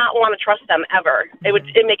not want to trust them ever.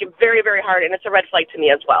 It'd make it very, very hard, and it's a red flag to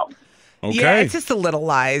me as well. Okay. yeah, it's just the little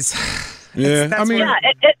lies. Yeah, that's I mean, Yeah,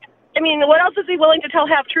 I mean, what else is he willing to tell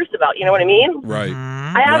half-truths about? You know what I mean? right.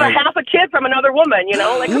 I have Right. a half a kid from another woman, you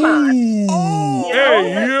know? Like, come on. Ooh.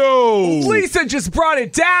 Hey, yo. Lisa just brought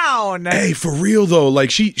it down. Hey, for real though,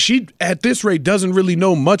 like she at this rate doesn't really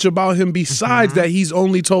know much about him besides that he's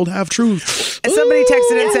only told half truth. And somebody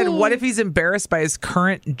texted and said, "What if he's embarrassed by his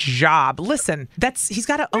current job?" Listen, he's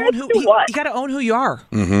got to own who you got to own who you are.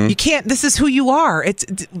 You can't. This is who you are.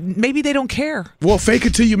 Maybe they don't care. Well, fake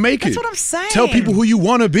it till you make it. That's what I'm saying. Tell people who you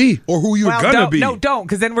want to be or who you're gonna be. No, don't,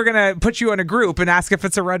 because then we're gonna put you in a group and ask if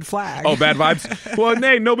it's a red flag. Oh, bad vibes. Well,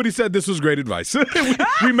 nay, nobody said this was great advice.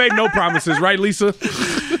 we made no promises, right, Lisa?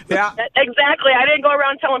 Yeah. Exactly. I didn't go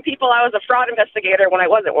around telling people I was a fraud investigator when I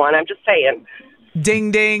wasn't one. I'm just saying. Ding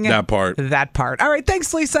ding. That part. All right,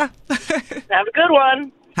 thanks, Lisa. Have a good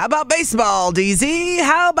one. How about baseball, DZ?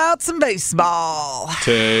 How about some baseball?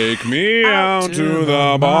 Take me out to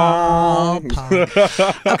the ball.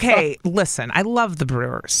 Okay, listen, I love the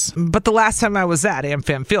Brewers, but the last time I was at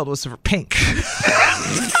AmFam Field was for pink.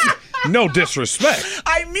 No disrespect.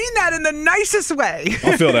 I mean that in the nicest way.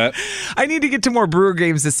 I feel that. I need to get to more Brewer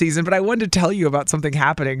games this season, but I wanted to tell you about something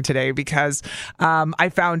happening today because I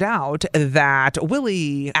found out that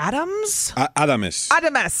Willie Adams?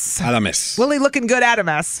 Adames. Willie looking good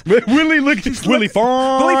Adames. Willie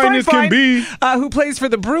fine as can be. Who plays for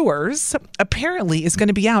the Brewers, apparently is going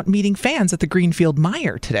to be out meeting fans at the Greenfield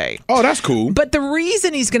Mire today. Oh, that's cool. But the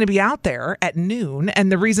reason he's going to be out there at noon,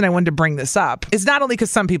 and the reason I wanted to bring this up, is not only because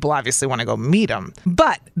some people obviously want to go meet him,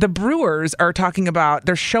 but the Brewers are talking about,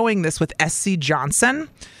 they're showing this with SC Johnson.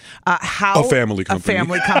 How a family company.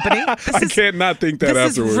 I can't not think that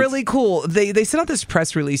this afterwards. is really cool. They sent out this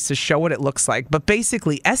press release to show what it looks like, but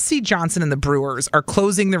basically SC Johnson and the Brewers are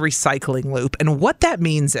closing the recycling loop, and what that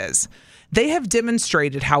means is they have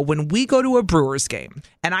demonstrated how when we go to a Brewers game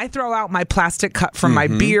and I throw out my plastic cup from my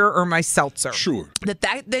beer or my seltzer,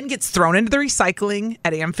 that then gets thrown into the recycling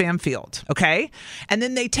at AmFam Field, okay? And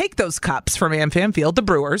then they take those cups from AmFam Field, the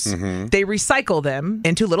Brewers, they recycle them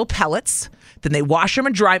into little pellets, then they wash them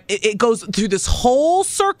and dry. It goes through this whole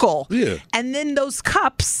circle. Yeah. And then those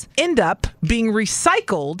cups end up being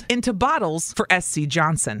recycled into bottles for SC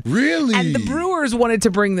Johnson. Really? And the Brewers wanted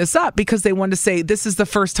to bring this up because they wanted to say this is the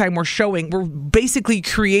first time we're basically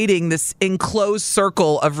creating this enclosed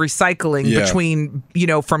circle of recycling between,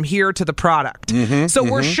 from here to the product. So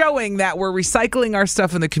we're showing that we're recycling our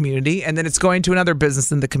stuff in the community and then it's going to another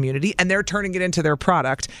business in the community and they're turning it into their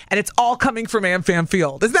product and it's all coming from AmFam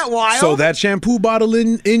Field. Isn't that wild? So that shampoo bottle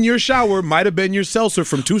in your shower might have been your seltzer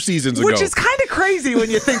from 2 seasons ago. Which is kind of crazy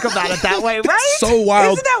when you think about it that way, right? So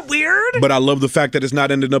wild. Isn't that weird? But I love the fact that it's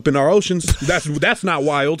not ending up in our oceans. That's not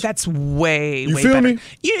wild. That's way You way feel better. me?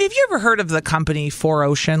 Have you ever heard heard of the company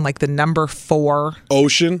 4Ocean, like the number 4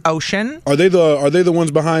 Ocean? Ocean. Are they the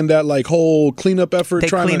ones behind that like whole cleanup effort? They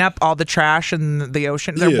clean up all the trash in the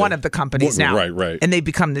ocean. They're one of the companies now. Right. And they've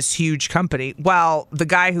become this huge company. Well,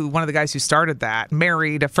 one of the guys who started that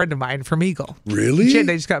married a friend of mine from Eagle. Really?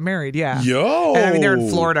 They just got married, yeah. Yo. And I mean, they're in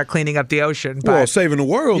Florida cleaning up the ocean. But, well, saving the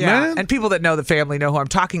world, man. And people that know the family know who I'm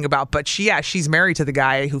talking about. But she's married to the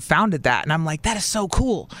guy who founded that. And I'm like, that is so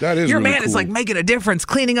cool. That is Your really man cool. is like making a difference,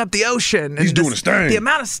 cleaning up the ocean. He's doing his thing. The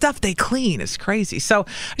amount of stuff they clean is crazy. So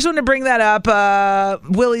I just wanted to bring that up.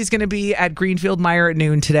 Willie's going to be at Greenfield Meyer at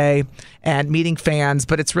noon today and meeting fans,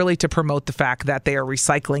 but it's really to promote the fact that they are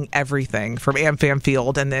recycling everything from AmFam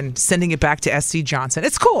Field and then sending it back to SC Johnson.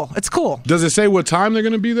 It's cool. It's cool. Does it say what time they're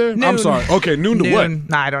going to be there? Noon. I'm sorry. Okay, noon to what?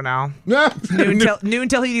 I don't know. Noon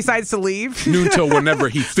till he decides to leave. Noon till whenever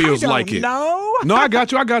he feels like it. No, I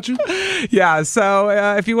got you. Yeah. So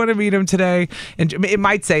if you want to meet him today, and it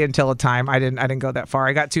might say until a time. I didn't go that far.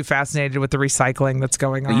 I got too fascinated with the recycling that's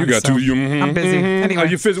going on. You got so too. I'm busy.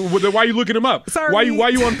 Anyway, why are you looking him up? Sorry. Why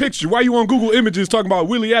you on picture? Why you on Google Images talking about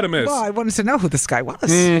Willie Adames? Well, I wanted to know who this guy was.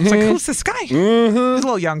 It's like, who's this guy? He's a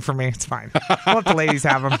little young for me. It's fine. We'll let the ladies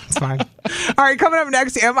have him. It's fine. All right, coming up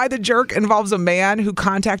next, Am I the Jerk? Involves a man who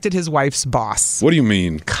contacted his wife's boss. What do you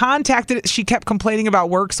mean? She kept complaining about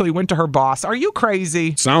work, so he went to her boss. Are you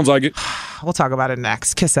crazy? Sounds like it. We'll talk about it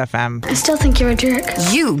next. Kiss FM. I still think you're a jerk.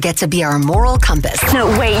 You get to be our moral compass. No,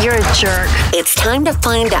 wait, you're a jerk. It's time to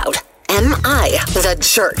find out. Am I the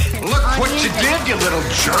jerk? Look what you did, you little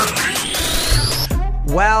jerk.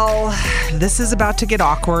 Well, this is about to get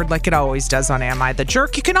awkward like it always does on Am I the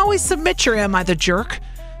Jerk. You can always submit your Am I the Jerk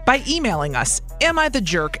by emailing us,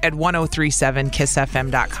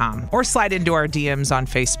 amithejerk@1037kissfm.com, or slide into our DMs on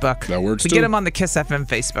Facebook. That works We too. get them on the Kiss FM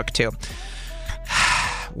Facebook too.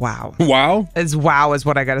 Wow. Wow is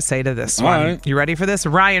what I got to say to this All one. right. You ready for this?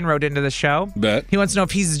 Ryan wrote into the show. Bet. He wants to know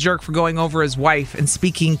if he's a jerk for going over his wife and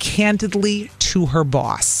speaking candidly to her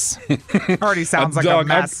boss. Already sounds like a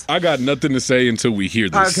mess. I got nothing to say until we hear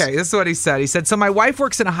this. Okay, this is what he said. He said, so my wife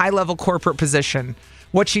works in a high-level corporate position.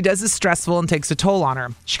 What she does is stressful and takes a toll on her.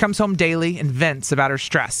 She comes home daily and vents about her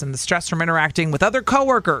stress and the stress from interacting with other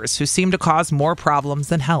coworkers who seem to cause more problems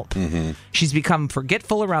than help. Mm-hmm. She's become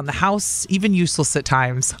forgetful around the house, even useless at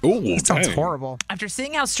times. Ooh, it sounds horrible. After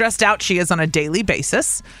seeing how stressed out she is on a daily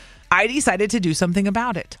basis, I decided to do something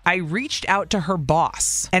about it. I reached out to her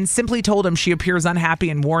boss and simply told him she appears unhappy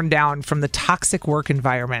and worn down from the toxic work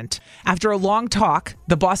environment. After a long talk,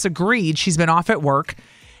 the boss agreed she's been off at work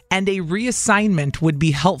and a reassignment would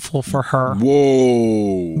be helpful for her.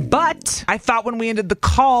 Whoa. But I thought when we ended the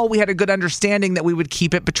call, we had a good understanding that we would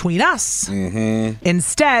keep it between us. Mm-hmm.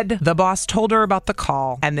 Instead, the boss told her about the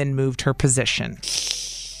call and then moved her position.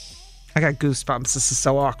 I got goosebumps. This is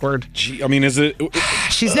so awkward. Gee, I mean, is it?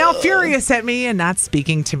 She's now furious at me and not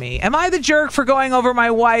speaking to me. Am I the jerk for going over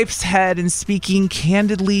my wife's head and speaking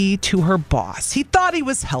candidly to her boss? He thought he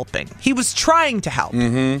was helping. He was trying to help.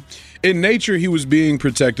 Mm-hmm. In nature, he was being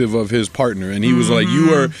protective of his partner, and he was like,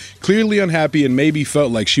 you are clearly unhappy and maybe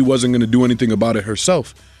felt like she wasn't going to do anything about it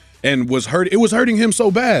herself. And it was hurting him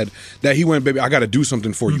so bad that he went, baby, I got to do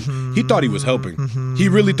something for you. Mm-hmm. He thought he was helping. Mm-hmm. He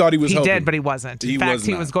really thought he was helping. He did, but he wasn't. In fact,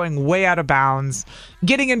 he was going way out of bounds,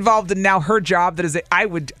 getting involved in now her job that is, I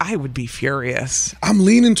would be furious. I'm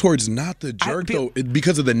leaning towards not the jerk, though,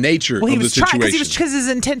 because of the nature of the situation. Because his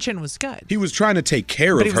intention was good. He was trying to take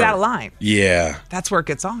care of her. But he was out of line. Yeah. That's where it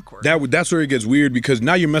gets awkward. That's where it gets weird, because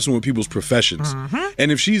now you're messing with people's professions. Mm-hmm.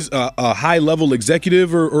 And if she's a high-level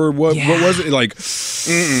executive or what was it? Like,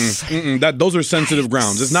 those are sensitive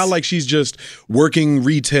grounds. It's not like she's just working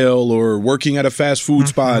retail or working at a fast food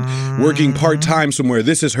spot, working part-time somewhere.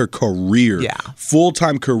 This is her career,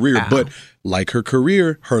 full-time career. Yeah. But like her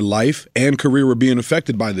career, her life and career were being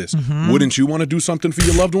affected by this. Mm-hmm. Wouldn't you want to do something for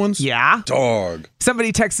your loved ones? Yeah. Dog.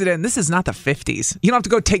 Somebody texted in, this is not the 50s. You don't have to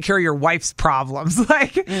go take care of your wife's problems.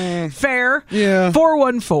 Fair. Yeah.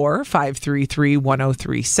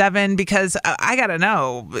 414-533-1037, because I got to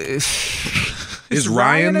know. Is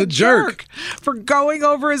Ryan the jerk for going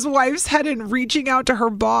over his wife's head and reaching out to her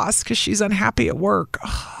boss because she's unhappy at work?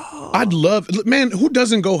 I'd love, man, who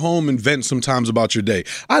doesn't go home and vent sometimes about your day?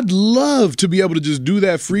 I'd love to be able to just do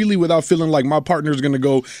that freely without feeling like my partner's going to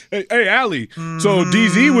go, hey, Allie, so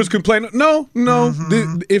DZ was complaining. No.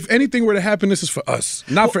 If anything were to happen, this is for us,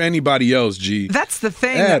 not for anybody else, G. That's the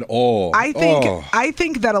thing. At all. I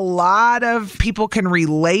think that a lot of people can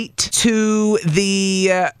relate to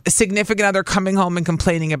the significant other coming home and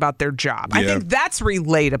complaining about their job. I think that's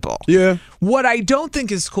relatable. Yeah. What I don't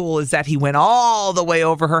think is cool is that he went all the way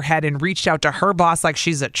over her head and reached out to her boss like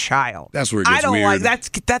she's a child. That's where it gets I don't weird.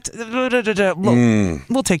 like that's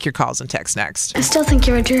We'll take your calls and text next. I still think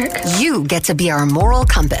you're a jerk. You get to be our moral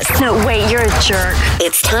compass. No, wait, you're a jerk.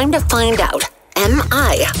 It's time to find out. Am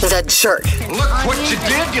I the jerk? Look what you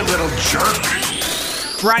did, you little jerk.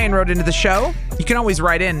 Ryan wrote into the show. You can always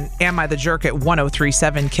write in, am I the jerk, at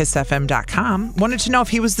 1037kissfm.com. Wanted to know if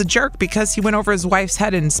he was the jerk because he went over his wife's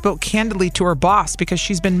head and spoke candidly to her boss because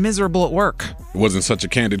she's been miserable at work. It wasn't such a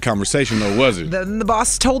candid conversation, though, was it? Then the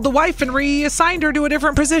boss told the wife and reassigned her to a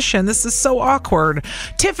different position. This is so awkward.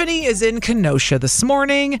 Tiffany is in Kenosha this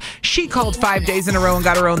morning. She called 5 days in a row and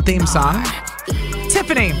got her own theme song.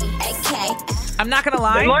 Tiffany. I'm not going to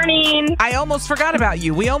lie. Good morning. I almost forgot about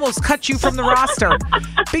you. We almost cut you from the roster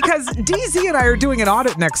because DZ and I are doing an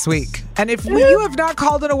audit next week. And if you have not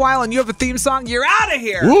called in a while and you have a theme song, you're out of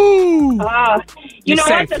here. Woo! You know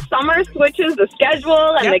what? The summer switches the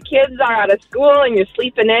schedule and the kids are out of school and you're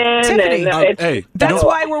sleeping in. Tiffany, and that's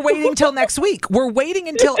why we're waiting till next week. We're waiting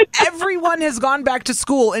until everyone has gone back to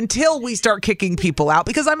school until we start kicking people out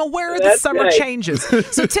because I'm aware the summer changes.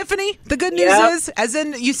 So, Tiffany, the good news is, as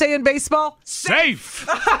in you say in baseball, safe.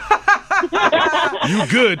 You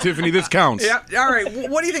good, Tiffany. This counts. Yeah. All right.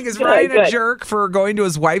 What do you think? Is Ryan a jerk for going to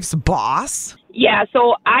his wife's boss? Yeah,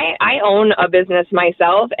 so I own a business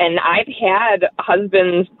myself, and I've had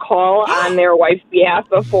husbands call on their wife's behalf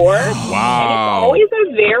before. Wow. And it's always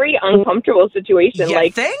a very uncomfortable situation.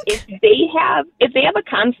 If they have a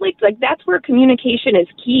conflict, like that's where communication is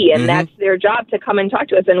key, and that's their job to come and talk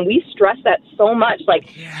to us. And we stress that so much,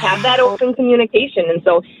 have that open communication. And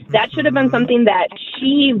so that should have been something that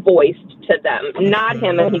she voiced to them, not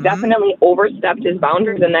him. And he definitely overstepped his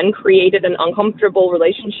boundaries and then created an uncomfortable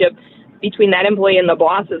relationship between that employee and the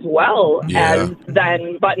boss as well as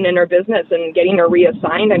then buttoning her business and getting her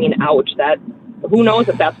reassigned. I mean, ouch, who knows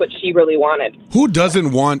if that's what she really wanted. Who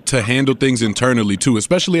doesn't want to handle things internally, too,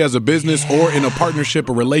 especially as a business or in a partnership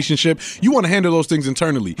or relationship? You want to handle those things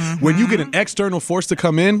internally. When you get an external force to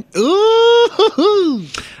come in, you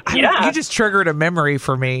just triggered a memory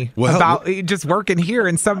for me about just working here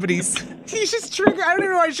and somebody's. You just triggered. I don't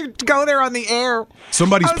know. I should go there on the air.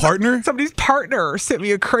 Somebody's partner sent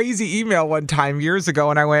me a crazy email one time years ago,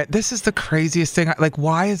 and I went, "This is the craziest thing.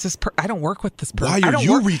 Why is this? I don't work with this person. Why are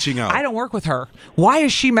you reaching out? I don't work with her. Why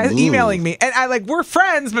is she emailing me? And we're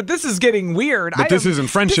friends, but this is getting weird. But this isn't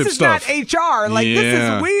friendship stuff. This is not HR. This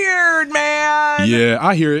is weird, man. Yeah,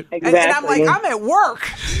 I hear it. Exactly. And I'm like, I'm at work.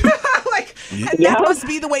 That must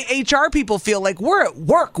be the way HR people feel. We're at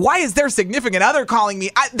work. Why is their significant other calling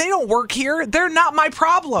me? They don't work here. They're not my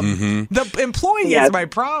problem. The employee is my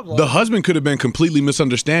problem. The husband could have been completely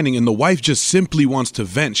misunderstanding, and the wife just simply wants to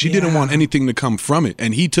vent. She didn't want anything to come from it,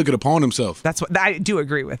 and he took it upon himself. That's what I do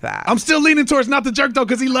agree with that. I'm still leaning towards not the jerk, though,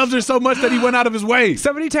 because he loves her so much that he went out of his way.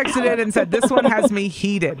 Somebody texted in and said, this one has me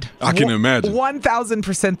heated. I can imagine.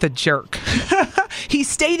 1,000% the jerk. He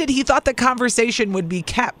stated he thought the conversation would be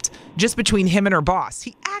kept just between him and her boss.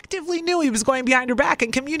 He actively knew he was going behind her back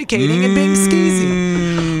and communicating and being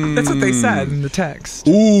skeezy. That's what they said in the text.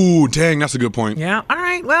 Ooh, dang, that's a good point. Yeah. All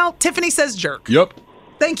right. Well, Tiffany says jerk. Yep.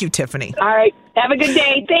 Thank you, Tiffany. All right. Have a good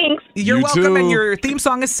day. Thanks. You're You welcome, too. and your theme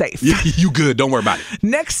song is safe. You good. Don't worry about it.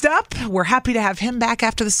 Next up, we're happy to have him back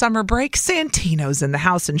after the summer break. Santino's in the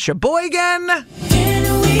house in Sheboygan. Hey.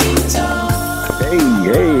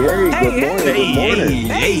 Good morning.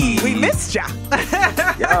 Hey, we missed ya.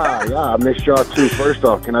 Yeah, I missed y'all too. First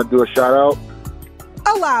off, can I do a shout out?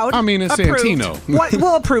 Allowed. I mean, it's Approved. Santino.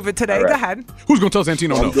 We'll approve it today. All right. Go ahead. Who's going to tell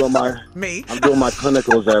Santino no? Me. I'm doing my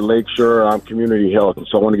clinicals at Lakeshore Community Health, and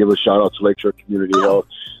so I want to give a shout out to Lakeshore Community Health.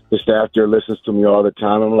 The staff there listens to me all the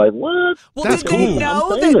time. I'm like, what? Well, That's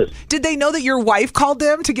cool. Did they know that your wife called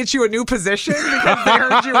them to get you a new position because they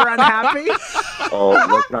heard you were unhappy? Oh,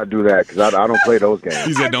 let's not do that because I don't play those games.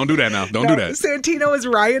 He said, don't do that now. Don't do that. Santino, is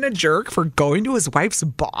Ryan a jerk for going to his wife's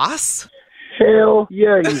boss? Hell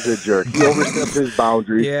yeah, he's a jerk. He overstepped his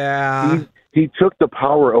boundaries. Yeah. He took the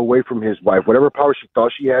power away from his wife. Whatever power she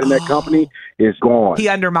thought she had in that company is gone. He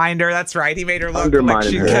undermined her. That's right. He made her look like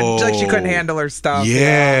she couldn't handle her stuff.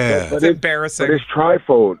 Yeah. It's embarrassing. But it's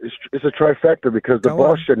trifold. It's a trifecta because the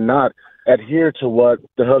boss should not adhere to what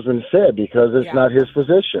the husband said because it's not his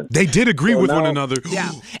position. They did agree with one another.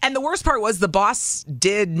 Yeah. And the worst part was the boss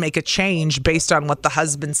did make a change based on what the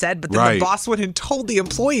husband said, but then the boss went and told the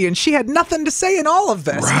employee, and she had nothing to say in all of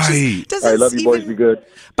this. Right. All right, love you, boys. Be good.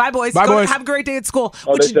 Bye, boys. Bye, boys. Have a great day at school.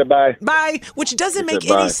 Oh, they said bye. Bye. Which doesn't make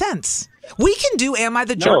any sense. We can do Am I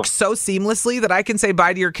the Jerk so seamlessly that I can say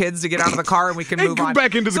bye to your kids to get out of the car and we can move on.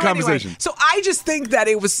 Back into the conversation. Anyway, so I just think that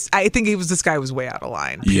this guy was way out of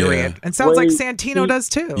line, period. And sounds like Santino does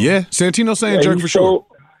too. Yeah, Santino's saying jerk for sure.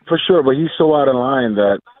 For sure, but he's so out of line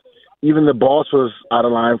that even the boss was out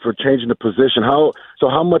of line for changing the position. How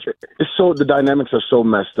much? The dynamics are so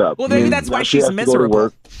messed up. Well, maybe that's why she's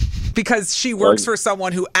miserable. Because she works for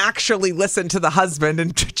someone who actually listened to the husband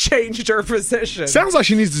and changed her position. Sounds like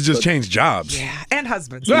she needs to just change jobs. Yeah, and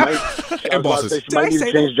husbands. And bosses. She might need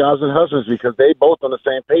to change jobs and husbands because they both on the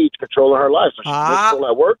same page controlling her life. So she's miserable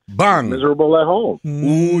at work, miserable at home.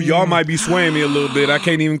 Ooh, y'all might be swaying me a little bit. I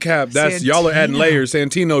can't even cap. Y'all are adding layers.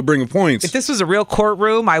 Santino bringing points. If this was a real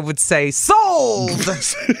courtroom, I would say sold. If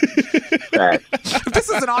this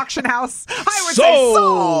was an auction house, I would say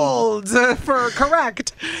sold for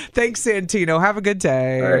correct. Thanks, Santino. Have a good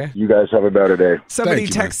day. All right, you guys have a better day. Somebody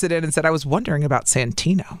texted in and said, I was wondering about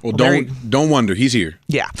Santino. Well, don't wonder. He's here.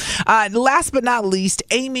 Yeah. Last but not least,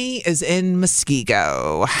 Amy is in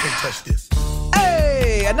Muskego. Can't touch this.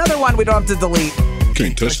 Hey, another one we don't have to delete.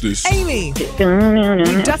 Can't touch this. Amy. Good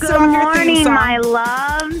morning, my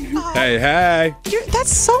love. Hey.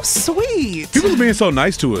 That's so sweet. People are being so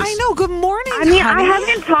nice to us. I know. Good morning, I mean, honey. I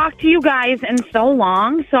haven't talked to you guys in so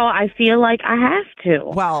long, so I feel like I have to.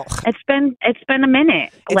 Well, it's been a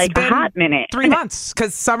minute, like a hot minute. 3 months,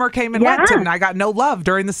 because summer came and went, and I got no love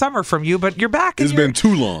during the summer from you, but you're back. It's been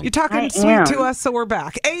too long. You're talking sweet to us, so we're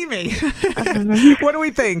back. Amy, what do we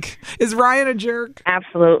think? Is Ryan a jerk?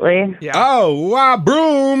 Absolutely. Yeah. Oh, wow,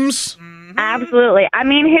 brooms. Absolutely. I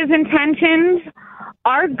mean, his intentions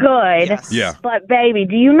are good. Yes. Yeah. But, baby,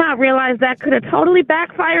 do you not realize that could have totally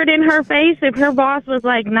backfired in her face if her boss was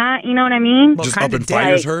like, not, you know what I mean? Just up and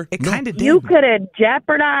fires her? It kind of did. You could have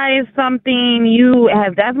jeopardized something. You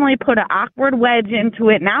have definitely put an awkward wedge into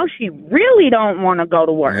it. Now she really don't want to go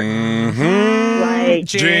to work. Mm-hmm. Like,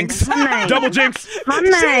 jinx. Double jinx.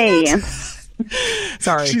 Honey.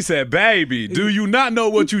 Sorry. She said, baby, do you not know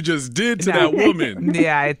what you just did to that woman?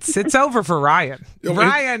 Yeah, it's over for Ryan.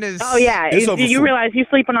 Ryan is... Oh, yeah. You realize he's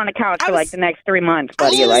sleeping on the couch for like the next 3 months,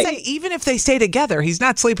 buddy. I was going to say, even if they stay together, he's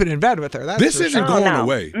not sleeping in bed with her. That's isn't going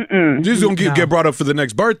away. This is going to get brought up for the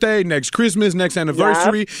next birthday, next Christmas, next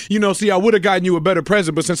anniversary. Yep. See, I would have gotten you a better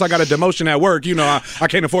present, but since I got a demotion at work, I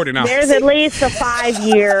can't afford it now. There's at least a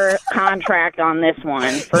 5-year contract on this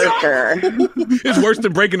one, for sure. It's worse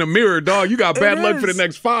than breaking a mirror, dog. You got bad luck for the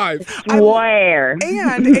next 5. Swear.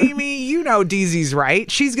 And Amy, DZ's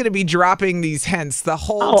right. She's going to be dropping these hints the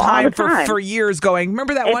whole time, for years going,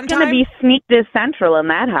 remember that one time? It's going to be sneak this central in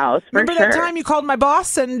that house, for Remember that time you called my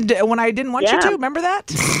boss and when I didn't want you to? Remember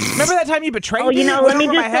that? Remember that time you betrayed me? Let me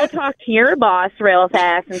just go talk to your boss real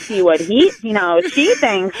fast and see what she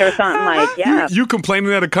thinks or something like, You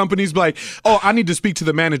complaining at a company's like, oh, I need to speak to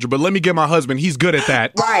the manager, but let me get my husband. He's good at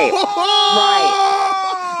that. Right.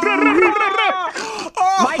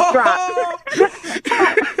 Mic drop.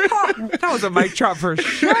 That was a mic drop for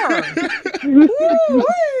sure.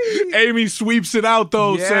 Amy sweeps it out,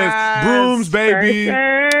 though, says, brooms, baby.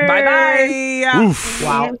 Bye-bye. Oof.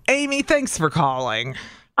 Wow. Amy, thanks for calling.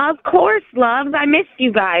 Of course, loves. I missed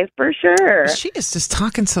you guys, for sure. She is just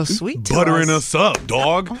talking so sweet to Buttering us up,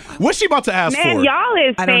 dog. What's she about to ask for? Man, y'all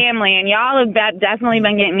is family, and y'all have definitely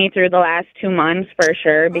been getting me through the last 2 months, for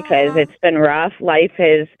sure, because it's been rough. Life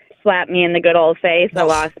has slapped me in the good old face. I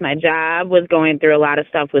lost my job, was going through a lot of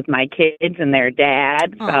stuff with my kids and their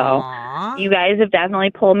dad. So you guys have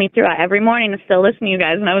definitely pulled me through. Every morning I still listen to you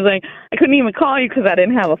guys, and I was like, I couldn't even call you because I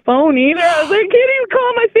didn't have a phone either. I was like, I can't even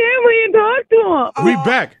call my family and talk to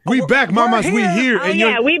them. We back, mamas. We here. Oh,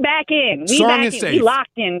 yeah, we back in. We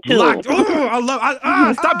locked in, too.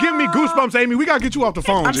 Stop giving me goosebumps, Amy. We got to get you off the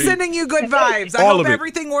phone, I'm sending you good vibes. I hope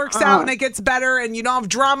everything works out and it gets better and you don't have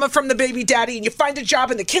drama from the baby daddy and you find a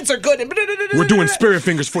job and the kids are good. And we're doing spirit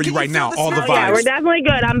fingers for you right now. All the vibes. Yeah, we're definitely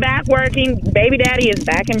good. I'm back working. Baby daddy is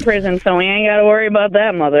back in prison, so we ain't got to worry about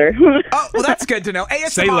that, mother. Oh, well, that's good to know. ASMR.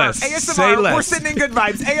 Say less. ASMR. Say less. We're sending good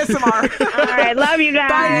vibes. ASMR. All right. Love you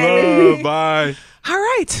guys. Bye. Bye. All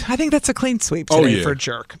right. I think that's a clean sweep today for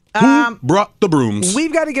Jerk. Who brought the brooms?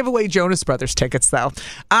 We've got to give away Jonas Brothers tickets, though.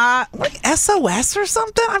 Like SOS or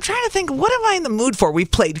something? I'm trying to think, what am I in the mood for?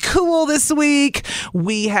 We've played Cool this week.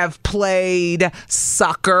 We have played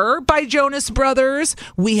Sucker by Jonas Brothers.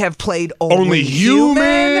 We have played Only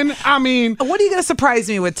Human. I mean, what are you going to surprise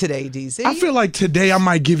me with today, DZ? I feel like today I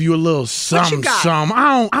might give you a little some.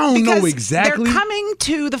 I don't know exactly. They're coming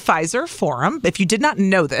to the Pfizer Forum. If you did not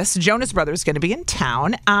know this, Jonas Brothers is going to be in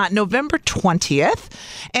town November 20th.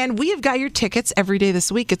 And we have got your tickets every day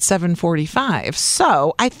this week at 7:45.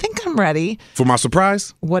 So I think I'm ready. For my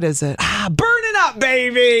surprise? What is it? Burning up,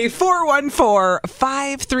 baby.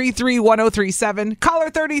 414-533-1037. Caller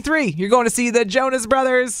 33. You're going to see the Jonas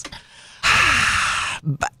Brothers.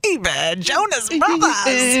 Baby, Jonas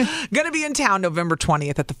Brothers. Going to be in town November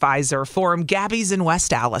 20th at the Pfizer Forum. Gabby's in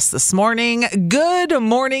West Allis this morning. Good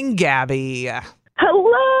morning, Gabby.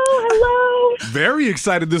 Hello. Very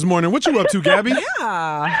excited this morning. What you up to, Gabby?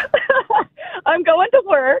 Yeah. I'm going to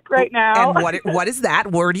work right now. And what is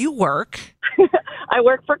that? Where do you work? I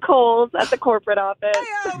work for Kohl's at the corporate office.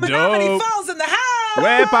 Menominee Falls in the house.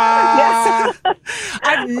 Wepa.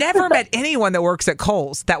 I've never met anyone that works at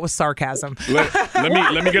Kohl's. That was sarcasm.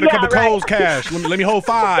 Let me get a couple Kohl's cash. Let me hold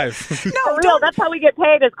 5. No, for real, that's how we get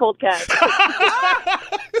paid as cold cash.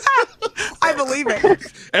 I believe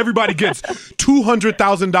it. Everybody gets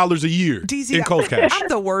 $200,000 a year in Kohl's cash. I'm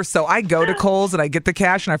the worst. So I go to Kohl's and I get the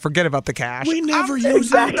cash and I forget about the cash. We never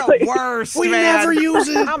use it. I'm the worst. We man. never use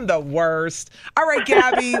it. I'm the worst. All right,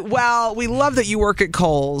 Gabby. Well, we love that you work at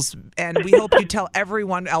Kohl's, and we hope you tell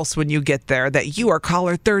everyone else when you get there that you are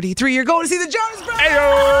caller 33. You're going to see the Jonas Brothers.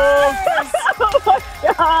 Oh my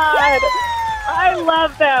God. I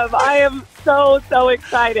love them. I am so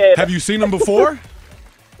excited. Have you seen them before?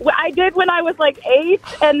 I did when I was like 8,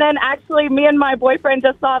 and then actually me and my boyfriend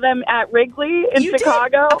just saw them at Wrigley in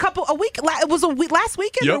Chicago. A week. It was last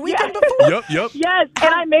weekend or weekend before. Yep. Yes,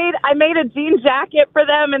 and I made a jean jacket for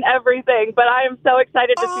them and everything. But I am so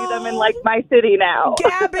excited to see them in like my city now.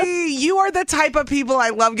 Gabby, you are the type of people I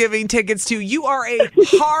love giving tickets to. You are a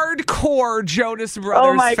hardcore Jonas Brothers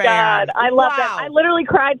fan. Oh my God, I love them. I literally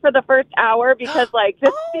cried for the first hour because like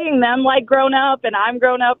just seeing them like grown up and I'm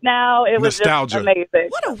grown up now. It was just amazing.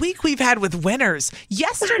 What a week we've had with winners.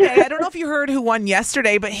 Yesterday, I don't know if you heard who won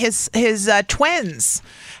yesterday, but his twins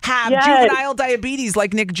have juvenile diabetes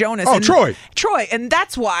like Nick Jonas. Oh, Troy. And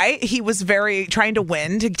that's why he was trying to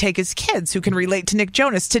win to take his kids who can relate to Nick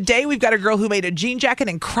Jonas. Today, we've got a girl who made a jean jacket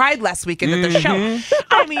and cried last weekend at the show.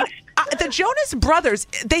 I mean, the Jonas Brothers,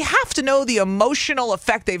 they have to know the emotional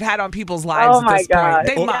effect they've had on people's lives at this point.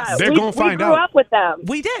 They must. They're going to find out. We grew up with them.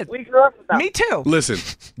 We did. We grew up with them. Me too. Listen,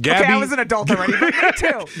 Gabby. Okay, I was an adult already, but me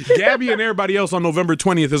too. Gabby and everybody else on November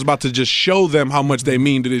 20th is about to just show them how much they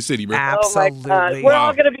mean to this city, bro. Absolutely. Oh my God. We're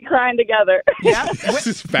all going to be crying together. Yeah. This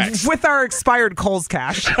is facts. With our expired Kohl's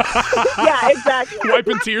cash. Yeah, exactly.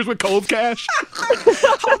 Wiping tears with Kohl's cash.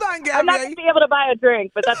 Hold on, Gabby. I'm not going to be able to buy a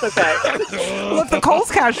drink, but that's okay. Well, if the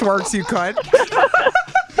Kohl's cash works, you could.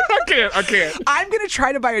 I can't. I'm going to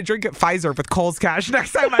try to buy a drink at Pfizer with Kohl's cash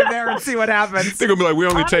next time I'm there and see what happens. They're going to be like, we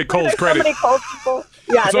only take Kohl's credit. So many Kohl's people.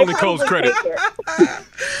 Yeah, it's only Kohl's credit.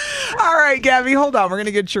 All right, Gabby, hold on. We're going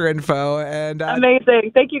to get your info. And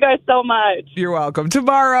amazing. Thank you guys so much. You're welcome.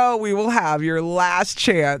 Tomorrow, we will have your last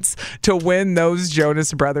chance to win those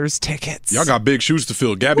Jonas Brothers tickets. Y'all got big shoes to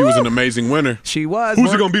fill. Gabby was an amazing winner. She was.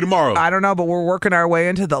 Who's it going to be tomorrow? I don't know, but we're working our way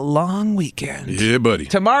into the long weekend. Yeah, buddy.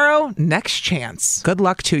 Tomorrow, next chance. Good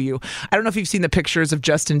luck to you. I don't know if you've seen the pictures of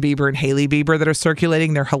Justin Bieber and Hailey Bieber that are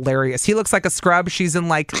circulating. They're hilarious. He looks like a scrub. She's in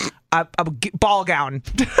like a ball gown.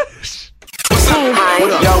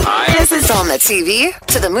 Hi. This is on the TV,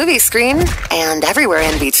 to the movie screen, and everywhere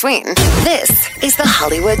in between. This is the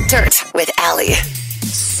Hollywood Dirt with Allie.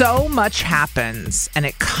 So much happens, and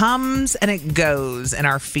it comes and it goes in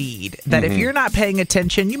our feed that if you're not paying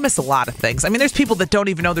attention, you miss a lot of things. I mean, there's people that don't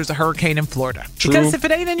even know there's a hurricane in Florida. True. Because if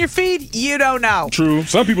it ain't in your feed, you don't know. True.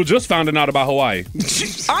 Some people just found out about Hawaii.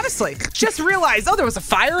 Honestly, just realized, there was a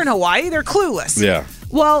fire in Hawaii. They're clueless. Yeah.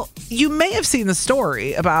 Well, you may have seen the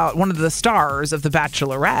story about one of the stars of The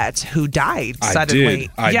Bachelorette who died suddenly.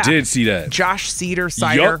 I did see that. Josh Cider.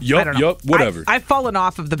 Yup, whatever. I've fallen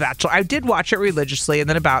off of The Bachelor. I did watch it religiously, and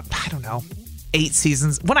then about, 8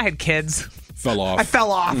 seasons, when I had kids. I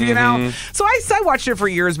fell off, you know? So I watched it for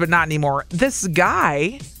years, but not anymore. This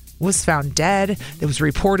guy was found dead. It was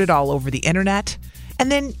reported all over the internet.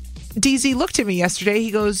 And then DZ looked at me yesterday.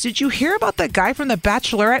 He goes, "Did you hear about that guy from The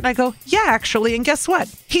Bachelorette?" And I go, "Yeah, actually. And guess what?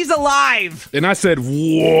 He's alive." And I said, "What?"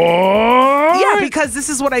 Yeah, because this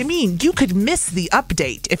is what I mean. You could miss the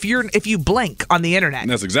update if you blink on the internet. And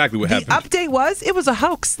that's exactly what happened. The update it was a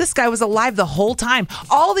hoax. This guy was alive the whole time.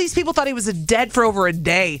 All these people thought he was dead for over a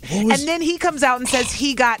day. And then he comes out and says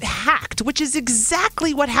he got hacked, which is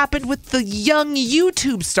exactly what happened with the young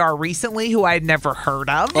YouTube star recently who I had never heard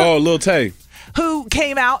of. Oh, Lil Tay. who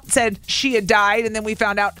came out, said she had died, and then we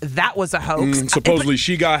found out that was a hoax. Supposedly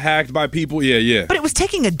she got hacked by people. Yeah. But it was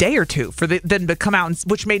taking a day or two for them to come out,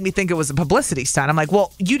 which made me think it was a publicity stunt. I'm like,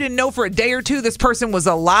 well, you didn't know for a day or two this person was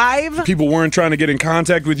alive? People weren't trying to get in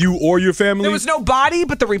contact with you or your family? There was no body,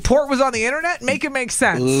 but the report was on the internet? Make it make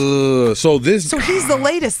sense. So he's the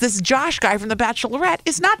latest. This Josh guy from The Bachelorette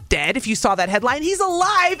is not dead. If you saw that headline, he's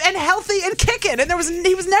alive and healthy and kicking. And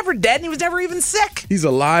he was never dead, and he was never even sick. He's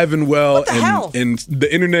alive and well. What the hell? And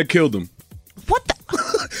the internet killed him. What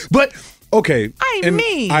the? But okay.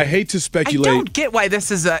 I hate to speculate. I don't get why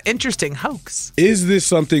this is an interesting hoax. Is this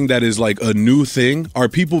something that is like a new thing? Are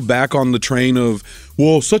people back on the train of,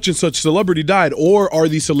 well, such and such celebrity died? Or are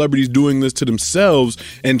these celebrities doing this to themselves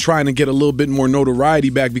and trying to get a little bit more notoriety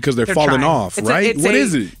back because they're falling off, right? What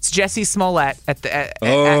is it? It's Jussie Smollett. It's a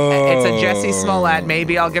Jussie Smollett.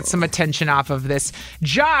 Maybe I'll get some attention off of this.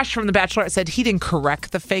 Josh from The Bachelorette said he didn't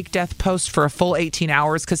correct the fake death post for a full 18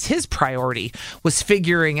 hours because his priority was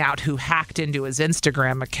figuring out who hacked into his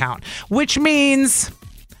Instagram account, which means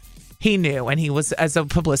he knew, and he was, as a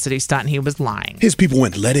publicity stunt, he was lying. His people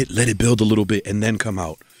went, let it build a little bit and then come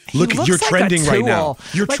out. Look, you're trending right now.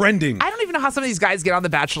 You're trending. I don't even know how some of these guys get on The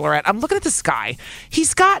Bachelorette. I'm looking at this guy.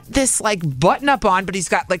 He's got this like button up on, but he's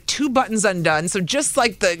got like 2 buttons undone. So just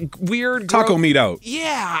like the weird taco meat out.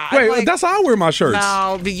 Yeah. Wait, that's how I wear my shirts.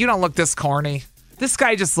 No, you don't look this corny. This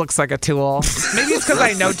guy just looks like a tool. Maybe it's because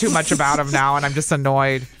I know too much about him now and I'm just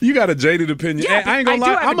annoyed. You got a jaded opinion. Yeah, I ain't gonna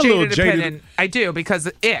lie, I'm a little jaded. Opinion. I do, because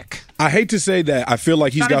ick. I hate to say that. I feel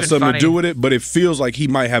like he's got something to do with it, but it feels like he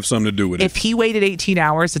might have something to do with it. If he waited 18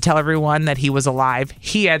 hours to tell everyone that he was alive,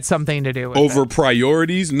 he had something to do with it. Over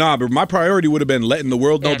priorities? Nah, but my priority would have been letting the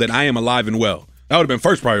world know that I am alive and well. That would have been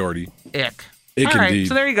first priority. Ick. Ick all right, indeed.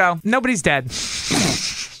 so there you go. Nobody's dead.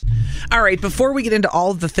 All right, before we get into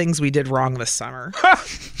all of the things we did wrong this summer. Why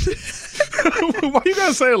you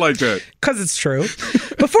gotta say it like that? Because it's true.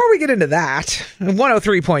 Before we get into that,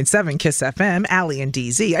 103.7 KISS FM, Allie and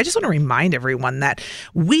DZ, I just want to remind everyone that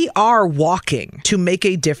we are walking to make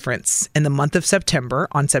a difference in the month of September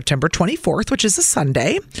on September 24th, which is a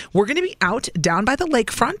Sunday. We're going to be out down by the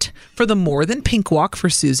lakefront for the More Than Pink Walk for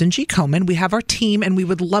Susan G. Komen. We have our team, and we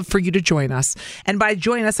would love for you to join us. And by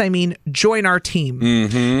join us, I mean join our team.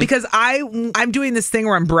 Mm-hmm. Because I'm doing this thing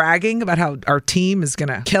where I'm bragging about how our team is going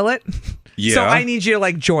to kill it. Yeah. So I need you to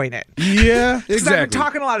like join it. Yeah, exactly. I'm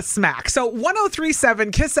talking a lot of smack. So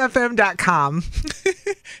 1037kissfm.com.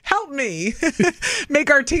 Help me make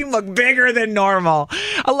our team look bigger than normal.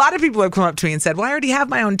 A lot of people have come up to me and said, well, I already have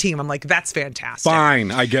my own team. I'm like, that's fantastic. Fine,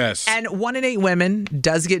 I guess. And 1 in 8 women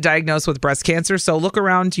does get diagnosed with breast cancer. So look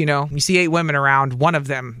around, you see 8 women around, one of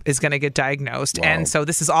them is going to get diagnosed. Wow. And so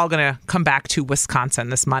this is all going to come back to Wisconsin,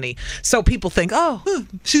 this money. So people think,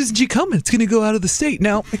 Susan G. Komen, it's going to go out of the state.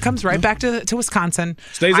 No, it comes right back to Wisconsin.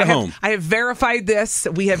 Stays at home. I have verified this.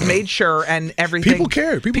 We have made sure, and everything. People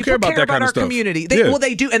care. People care about that kind of stuff. Our community. Well,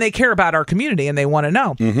 they do, and they care about our community, and they want to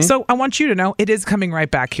know. Mm-hmm. So I want you to know it is coming right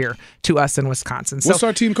back here to us in Wisconsin. What's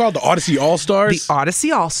our team called? The Odyssey All-Stars? The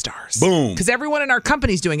Odyssey All-Stars. Boom. Because everyone in our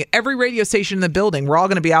company is doing it. Every radio station in the building, we're all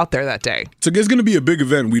going to be out there that day. So it's going to be a big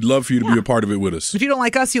event. We'd love for you to be a part of it with us. If you don't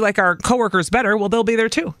like us, you like our coworkers better, well, they'll be there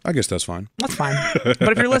too. I guess that's fine. That's fine.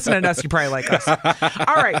 But if you're listening to us, you probably like us.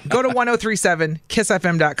 All right. Go to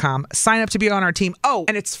 1037kissfm.com. Sign up to be on our team. Oh,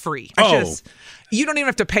 and it's free. You don't even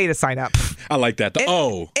have to pay to sign up. I like that.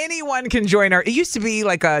 Anyone can join our... It used to be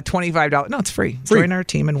like a $25... No, it's free. Join our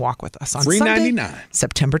team and walk with us on Sunday, $3.99.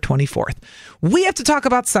 September 24th. We have to talk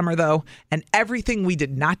about summer, though, and everything we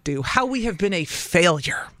did not do. How we have been a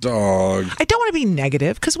failure. Dog. I don't want to be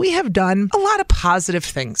negative, because we have done a lot of positive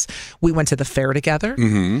things. We went to the fair together.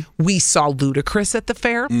 Mm-hmm. We saw Ludacris at the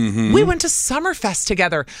fair. Mm-hmm. We went to Summerfest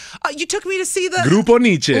together. You took me to see the... Grupo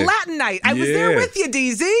Nietzsche. Latin night. I was there with you,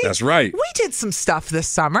 DZ. That's right. We did some stuff this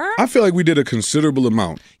summer. I feel like we did a considerable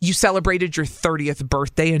amount. You celebrated your 30th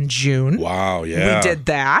birthday in June. Wow, yeah. We did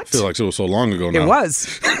that. I feel like it was so long ago now. It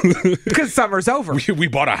was. Because summer's over. We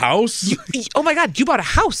bought a house. Oh my God, you bought a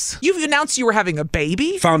house. You announced you were having a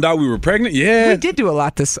baby. Found out we were pregnant. Yeah. We did do a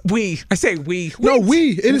lot this. I say we. No,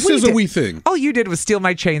 we. It is a we thing. All you did was steal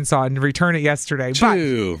my chainsaw and return it yesterday.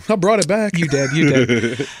 Chill. I brought it back. You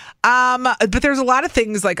did. But there's a lot of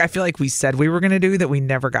things like I feel like we said we were going to do that we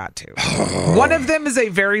never got to. One of them is a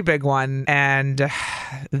very big one, and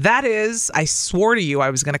that is I swore to you I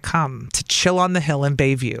was going to come to chill on the hill in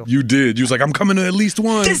Bayview. You did. You was like, I'm coming to at least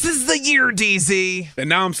one. This is the year, DZ. And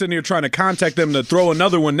now I'm sitting here trying to contact them to throw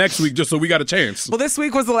another one next week just so we got a chance. Well, this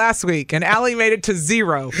week was the last week, and Allie made it to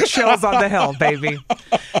 0 chills on the hill, baby.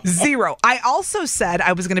 0. I also said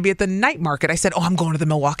I was going to be at the night market. I said, I'm going to the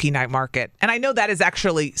Milwaukee night market. And I know that is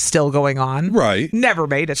actually still going on. Right. Never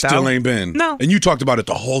made it, though. Still ain't been. No. And you talked about it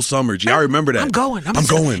the whole summer, G. I remember that. I'm going. I'm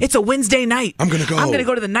going. It's a Wednesday night. I'm going to go. I'm going to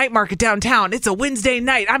go to the night market downtown. It's a Wednesday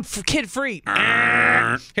night. I'm kid-free.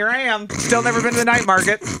 Here I am. Still never been to the night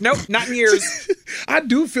market. Nope, not in years. I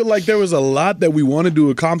do feel like there was a lot that we wanted to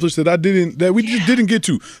accomplish that we just didn't get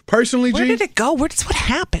to. Personally, Where G. did it go? What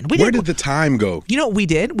happened? Where did the time go? You know what we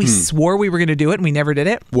did? We swore we were going to do it, and we never did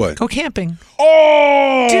it. What? Go camping.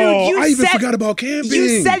 Oh, dude! I even forgot about camping.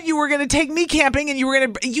 You said you were going to take me camping, and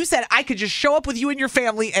you said I could just show up with you and your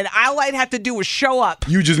family, and all I'd have to do was show up.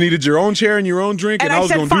 You just needed your own chair and your own drink, and I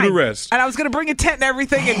was going to do the rest. And I was going to bring a tent and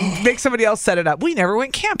everything, and make somebody else set it up. We never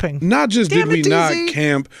went camping. Not just did we not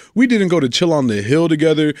camp, we didn't go to chill on the hill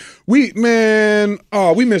together. We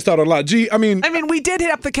missed out on a lot. Gee, I mean, we did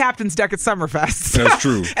hit up the captain's deck at Summerfest. That's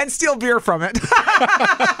true. And steal beer from it.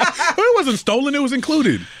 It wasn't stolen. It was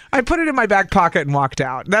included. I put it in my back pocket and walked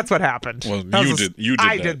out. That's what happened. Well, you did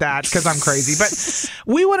I did that because I'm crazy. But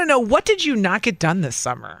we want to know, what did you not get done this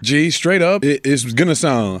summer? Gee, straight up, it's going to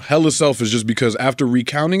sound hella selfish just because after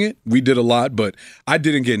recounting it, we did a lot, but I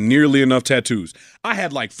didn't get nearly enough tattoos. I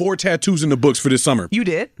had like 4 tattoos in the books for this summer. You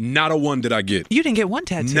did? Not a one did I get. You didn't get one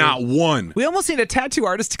tattoo? Not one. We almost need a tattoo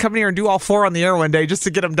artist to come in here and do all 4 on the air one day just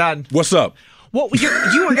to get them done. What's up? Well, you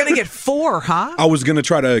were going to get 4, huh? I was going to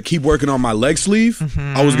try to keep working on my leg sleeve.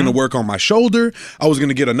 Mm-hmm. I was going to work on my shoulder. I was going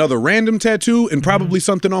to get another random tattoo and probably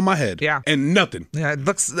something on my head. Yeah. And nothing. Yeah, it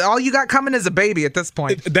looks, all you got coming is a baby at this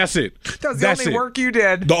point. That's it. That was the only work you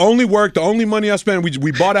did. The only work, the only money I spent,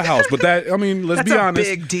 we bought a house. But let's be honest. That's a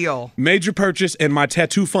big deal. Major purchase, and my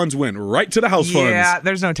tattoo funds went right to the house funds. Yeah,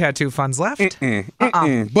 there's no tattoo funds left.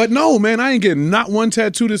 But no, man, I ain't getting not one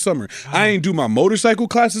tattoo this summer. I ain't do my motorcycle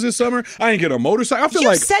classes this summer. I ain't get a motorcycle. I feel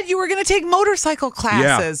like said you were going to take motorcycle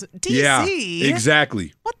classes. Yeah. DC. Yeah,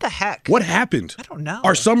 exactly. What the heck? What happened? I don't know.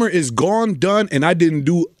 Our summer is gone, done, and I didn't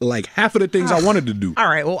do like half of the things I wanted to do. All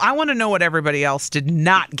right. Well, I want to know what everybody else did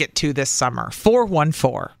not get to this summer.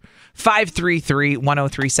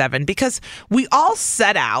 414-533-1037, because we all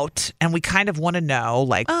set out and we kind of want to know,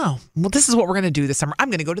 like, oh, well, this is what we're going to do this summer. I'm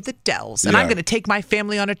going to go to the Dells and I'm going to take my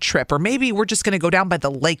family on a trip, or maybe we're just going to go down by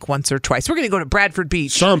the lake once or twice. We're going to go to Bradford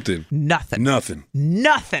Beach. Something. Nothing.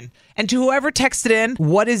 Nothing. And to whoever texted in,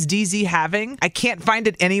 what is DZ having? I can't find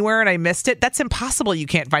it anywhere and I missed it. That's impossible. You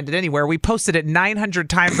can't find it anywhere. We posted it 900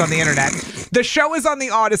 times on the internet. The show is on the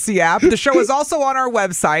Odyssey app. The show is also on our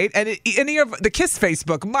website and any of the KISS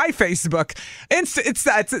Facebook, my Facebook.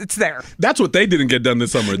 It's there. That's what they didn't get done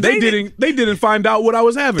this summer. They didn't find out what I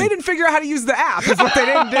was having. They didn't figure out how to use the app. Is what they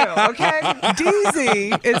didn't do. Okay,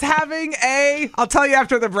 DZ is having I'll tell you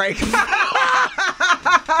after the break.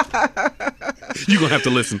 You're going to have to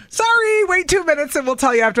listen. Sorry, wait 2 minutes and we'll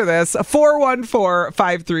tell you after this.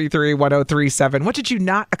 414-533-1037. What did you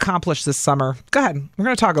not accomplish this summer? Go ahead. We're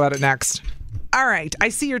going to talk about it next. All right. I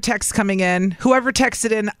see your text coming in. Whoever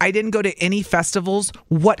texted in, I didn't go to any festivals.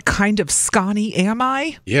 What kind of Scotty am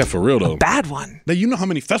I? Yeah, for real, though. A bad one. Now, you know how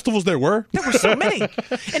many festivals there were? There were so many.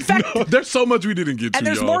 In fact, there's so much we didn't get to, and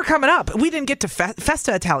there's more coming up. We didn't get to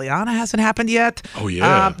Festa Italiana. Hasn't happened yet. Oh,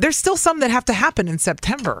 yeah. There's still some that have to happen in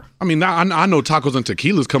September. I mean, I know Tacos and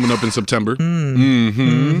Tequila's coming up in September.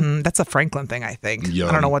 That's a Franklin thing, I think. Yum.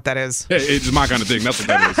 I don't know what that is. It's my kind of thing. That's what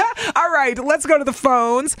that is. All right, let's go to the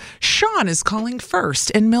phones. Sean is calling first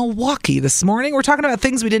in Milwaukee this morning. We're talking about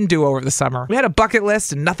things we didn't do over the summer. We had a bucket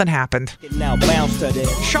list and nothing happened. Now bounce to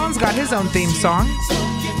this. Sean's got his own theme song.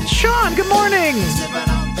 Sean, good morning.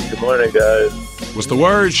 Good morning, guys. What's the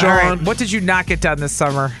word, Sean? All right, what did you not get done this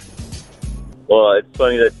summer? Well, it's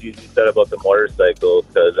funny that you said about the motorcycle,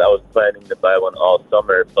 because I was planning to buy one all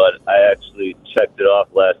summer, but I actually checked it off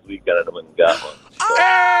last weekend and I went and got one. So.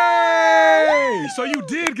 Hey! So you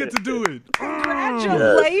did get to do it.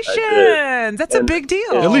 Congratulations. Yes, that's a big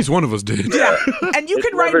deal. At least one of us did. Yeah. And you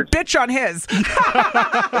can write bitch on his.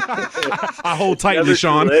 I hold tightly,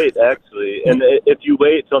 Sean. It's late, actually. And if you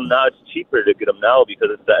wait till now, it's cheaper to get them now because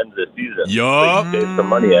it's the end of the season. Yup. So you save some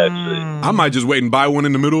money, actually. I might just wait and buy one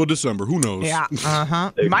in the middle of December. Who knows? Yeah.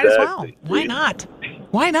 Exactly. Might as well. Why not?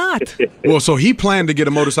 Why not? Well, so he planned to get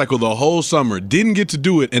a motorcycle the whole summer, didn't get to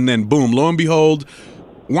do it, and then boom, lo and behold,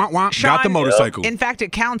 Sean, got the motorcycle. In fact,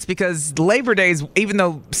 it counts because Labor Days, even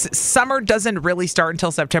though summer doesn't really start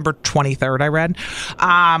until September 23rd, I read,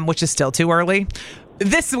 which is still too early.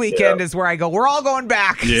 This weekend is where I go. We're all going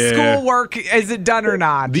back. Yeah. Schoolwork, is it done or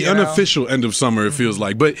not? The unofficial end of summer, it feels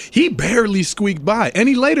like. But he barely squeaked by.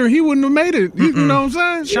 Any later, he wouldn't have made it. You know what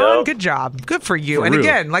I'm saying? Sean, good job. Good for you. For and real.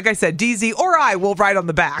 again, like I said, DZ or I will ride on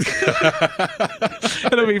the back.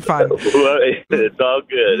 It'll be fun. Well, it's all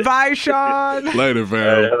good. Bye, Sean. Later, fam.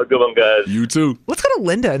 All right, have a good one, guys. You too. Let's go to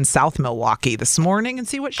Linda in South Milwaukee this morning and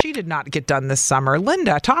see what she did not get done this summer.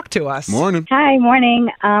 Linda, talk to us. Morning. Hi, morning.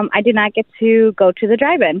 I did not get to go to the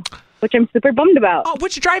drive-in, which I'm super bummed about. Oh,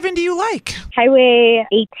 which drive-in do you like? Highway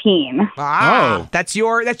 18. Ah, that's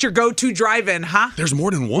your go-to drive-in, huh? There's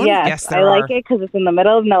more than one? Yes, there I are. like it because it's in the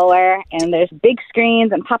middle of nowhere, and there's big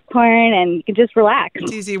screens and popcorn, and you can just relax.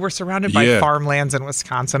 It's easy. We're surrounded by farmlands in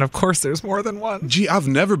Wisconsin. Of course, there's more than one. Gee, I've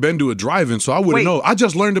never been to a drive-in, so I wouldn't Wait. know. I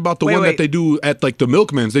just learned about the one that they do at like the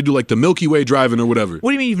Milkman's. They do like the Milky Way drive-in or whatever.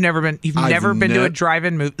 What do you mean you've never been? You've never been to a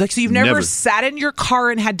drive-in movie? Like, so you've never sat in your car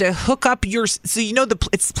and had to hook up your? So you know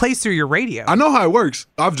it plays through your radio. I know how it works.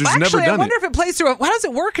 I've just never Actually, done I wonder it. if it plays through. How does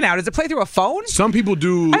it work now? Does it play through a phone? Some people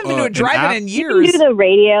do. I haven't been to a drive-in in years. You can do the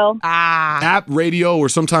radio. App radio, or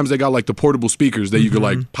sometimes they got like the portable speakers that you could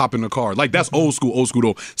like pop in the car. Like that's old school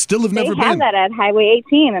though. Still have never They have been. that at Highway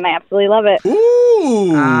 18, and I absolutely love it.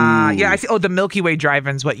 Ooh. Yeah, I see. Oh, the Milky Way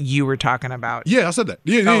drive-in's what you were talking about. Yeah, I said that.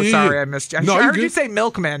 Yeah, Oh, yeah, sorry, yeah. I missed you. No, I you're heard good. you say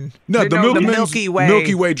Milkman. No, the Milky Way.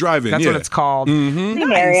 Milky Way drive-in. That's yeah. what it's called. Mm-hmm.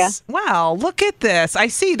 Same area. Wow, look at this. I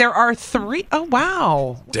see there are 3. Oh,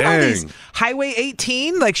 wow. Look at all these. Dang. Highway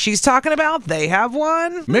 18, like she's talking about, they have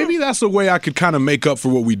one. Maybe that's a way I could kind of make up for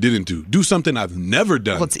what we didn't do. Do something I've never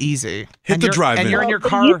done. Well, it's easy. Hit the drive-in. And you're in your They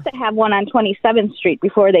car. used to have one on 27th Street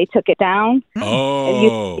before they took it down. It used to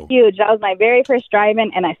Oh. be huge. That was my very first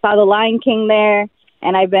drive-in, and I saw the Lion King there,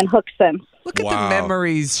 and I've been hooked since. Look at Wow. the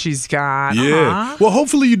memories she's got. Yeah. Aw. Well,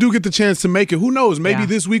 hopefully you do get the chance to make it. Who knows? Maybe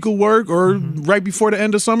this week will work, or right before the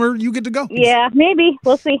end of summer, you get to go. Yeah, maybe.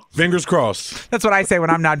 We'll see. Fingers crossed. That's what I say when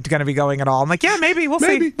I'm not going to be going at all. I'm like, yeah, maybe. We'll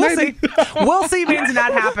see. We'll see. We'll see means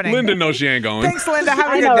not happening. Linda knows she ain't going. Thanks, Linda. Have a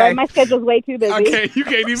I good know, day. right? My schedule's way too busy. Okay, you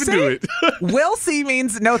can't even do it. We'll see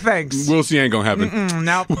means no thanks. We'll see ain't gonna happen.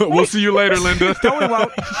 No. We'll see you later, Linda. No, we won't. All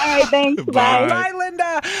right, thanks. Bye. Bye,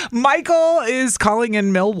 Linda. Michael is calling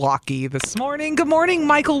in Milwaukee this morning. Good morning,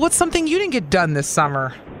 Michael. What's something you didn't get done this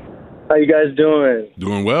summer? How you guys doing?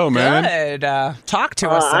 Doing well, man. Good. Talk to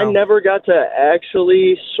us. I though. never got to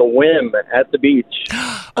actually swim at the beach.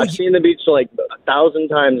 I've seen the beach like 1,000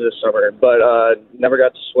 times this summer, but never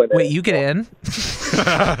got to swim. Wait, you get in?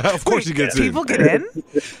 Of course he gets in. People get in?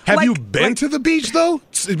 Have you been to the beach though?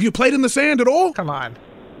 Have you played in the sand at all? Come on.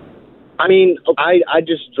 I mean, I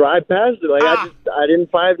just drive past it. Like I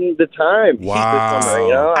didn't find the time. Wow. This summer, you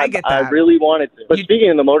know? I get I that. really wanted to. But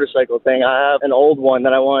speaking of the motorcycle thing, I have an old one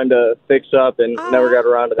that I wanted to fix up and never got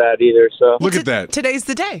around to that either. So Look at that. Today's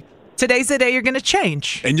the day. Today's the day you're going to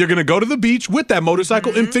change. And you're going to go to the beach with that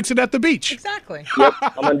motorcycle and fix it at the beach. Exactly. Yep,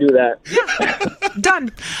 I'm going to do that.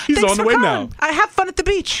 Done. He's Thanks on the for way calling. now. I have fun at the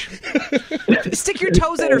beach. Stick your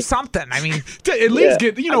toes in or something. I mean, At least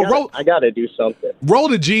get, I got to do something. roll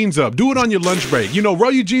the jeans up. Do it on your lunch break.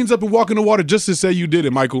 Roll your jeans up and walk in the water just to say you did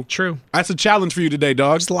it, Michael. True. That's a challenge for you today,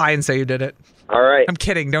 dog. just lie and say you did it. All right. I'm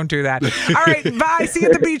kidding. Don't do that. All right. Bye. See you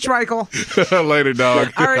at the beach, Michael. Later,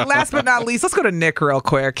 dog. All right. Last but not least, let's go to Nick real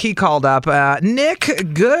quick. He called up. Nick,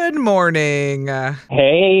 good morning.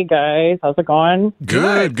 Hey, guys. How's it going?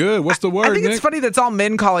 Good. What's the word, I think Nick? it's funny that's all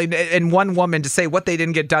men calling and one woman to say what they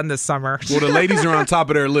didn't get done this summer. Well, the ladies are on top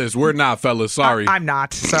of their list. We're not, fellas. Sorry. I'm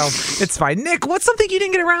not. So it's fine. Nick, what's something you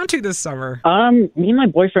didn't get around to this summer? Me and my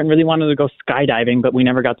boyfriend really wanted to go skydiving, but we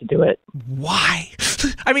never got to do it. Why?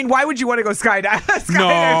 I mean, why would you want to go skydiving?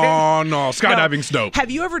 No. Skydiving's dope. Have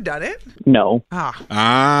you ever done it? No.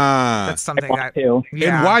 That's something that. to.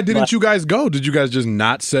 Yeah. And why didn't you guys go? Did you guys just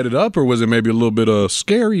not set it up, or was it maybe a little bit of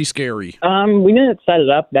scary? We didn't set it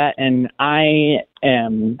up that, and I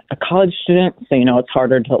am a college student, so it's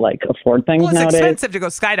harder to afford things Well, it's nowadays. expensive to go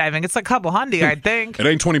skydiving. It's like a couple hundy, I think. It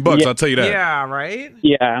ain't $20, I'll tell you that. Yeah, right?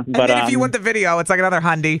 Yeah, but and if you want the video, it's like another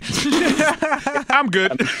hundy. I'm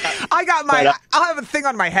good. I got I'll have a thing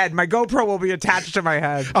on my head. My GoPro will be attached to my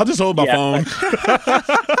head. I'll just hold my phone.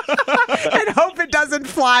 And hope it doesn't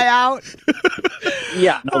fly out.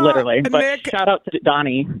 Yeah, no, literally. But Nick. shout out to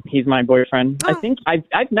Donnie. He's my boyfriend. I think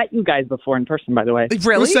I've met you guys before in person, by the way.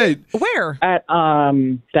 Really? Where? At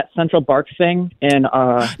that Central Bark thing in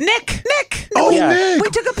Oh, Yeah. Nick. We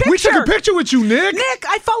took a picture. We took a picture with you, Nick. Nick,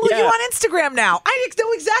 I follow you on Instagram now. I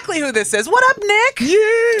know exactly who this is. What up, Nick?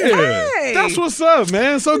 Yeah. Hey. That's what's up,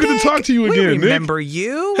 man. So good to talk to you again, Nick. We remember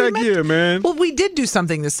you. Heck yeah, man. Well, we did do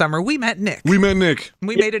something this summer. We met Nick. We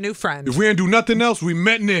made a new friend. If we didn't do nothing else, we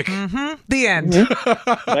met Nick. The end.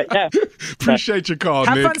 Appreciate your call,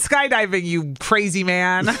 Have Nick. fun skydiving, you crazy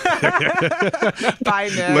man. Bye,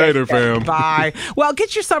 Nick. Later, fam. Bye. Well,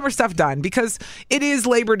 get your summer stuff done because it is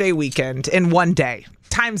Labor Day weekend in one day.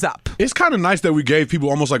 Time's up. It's kind of nice that we gave people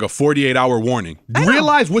almost like a 48-hour warning.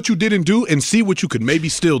 Realize what you didn't do and see what you could maybe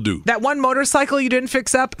still do. That one motorcycle you didn't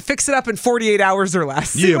fix it up in 48 hours or less.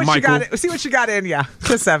 See what Michael. See what you got in ya.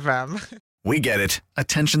 Kiss FM. We get it.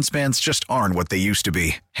 Attention spans just aren't what they used to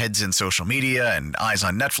be. Heads in social media and eyes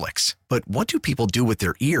on Netflix. But what do people do with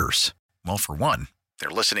their ears? Well, for one, they're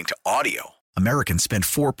listening to audio. Americans spend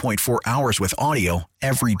 4.4 hours with audio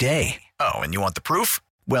every day. Oh, and you want the proof?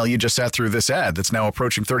 Well, you just sat through this ad that's now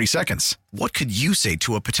approaching 30 seconds. What could you say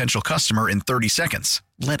to a potential customer in 30 seconds?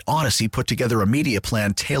 Let Odyssey put together a media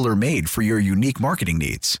plan tailor-made for your unique marketing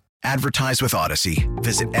needs. Advertise with Odyssey.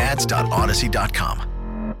 Visit ads.odyssey.com.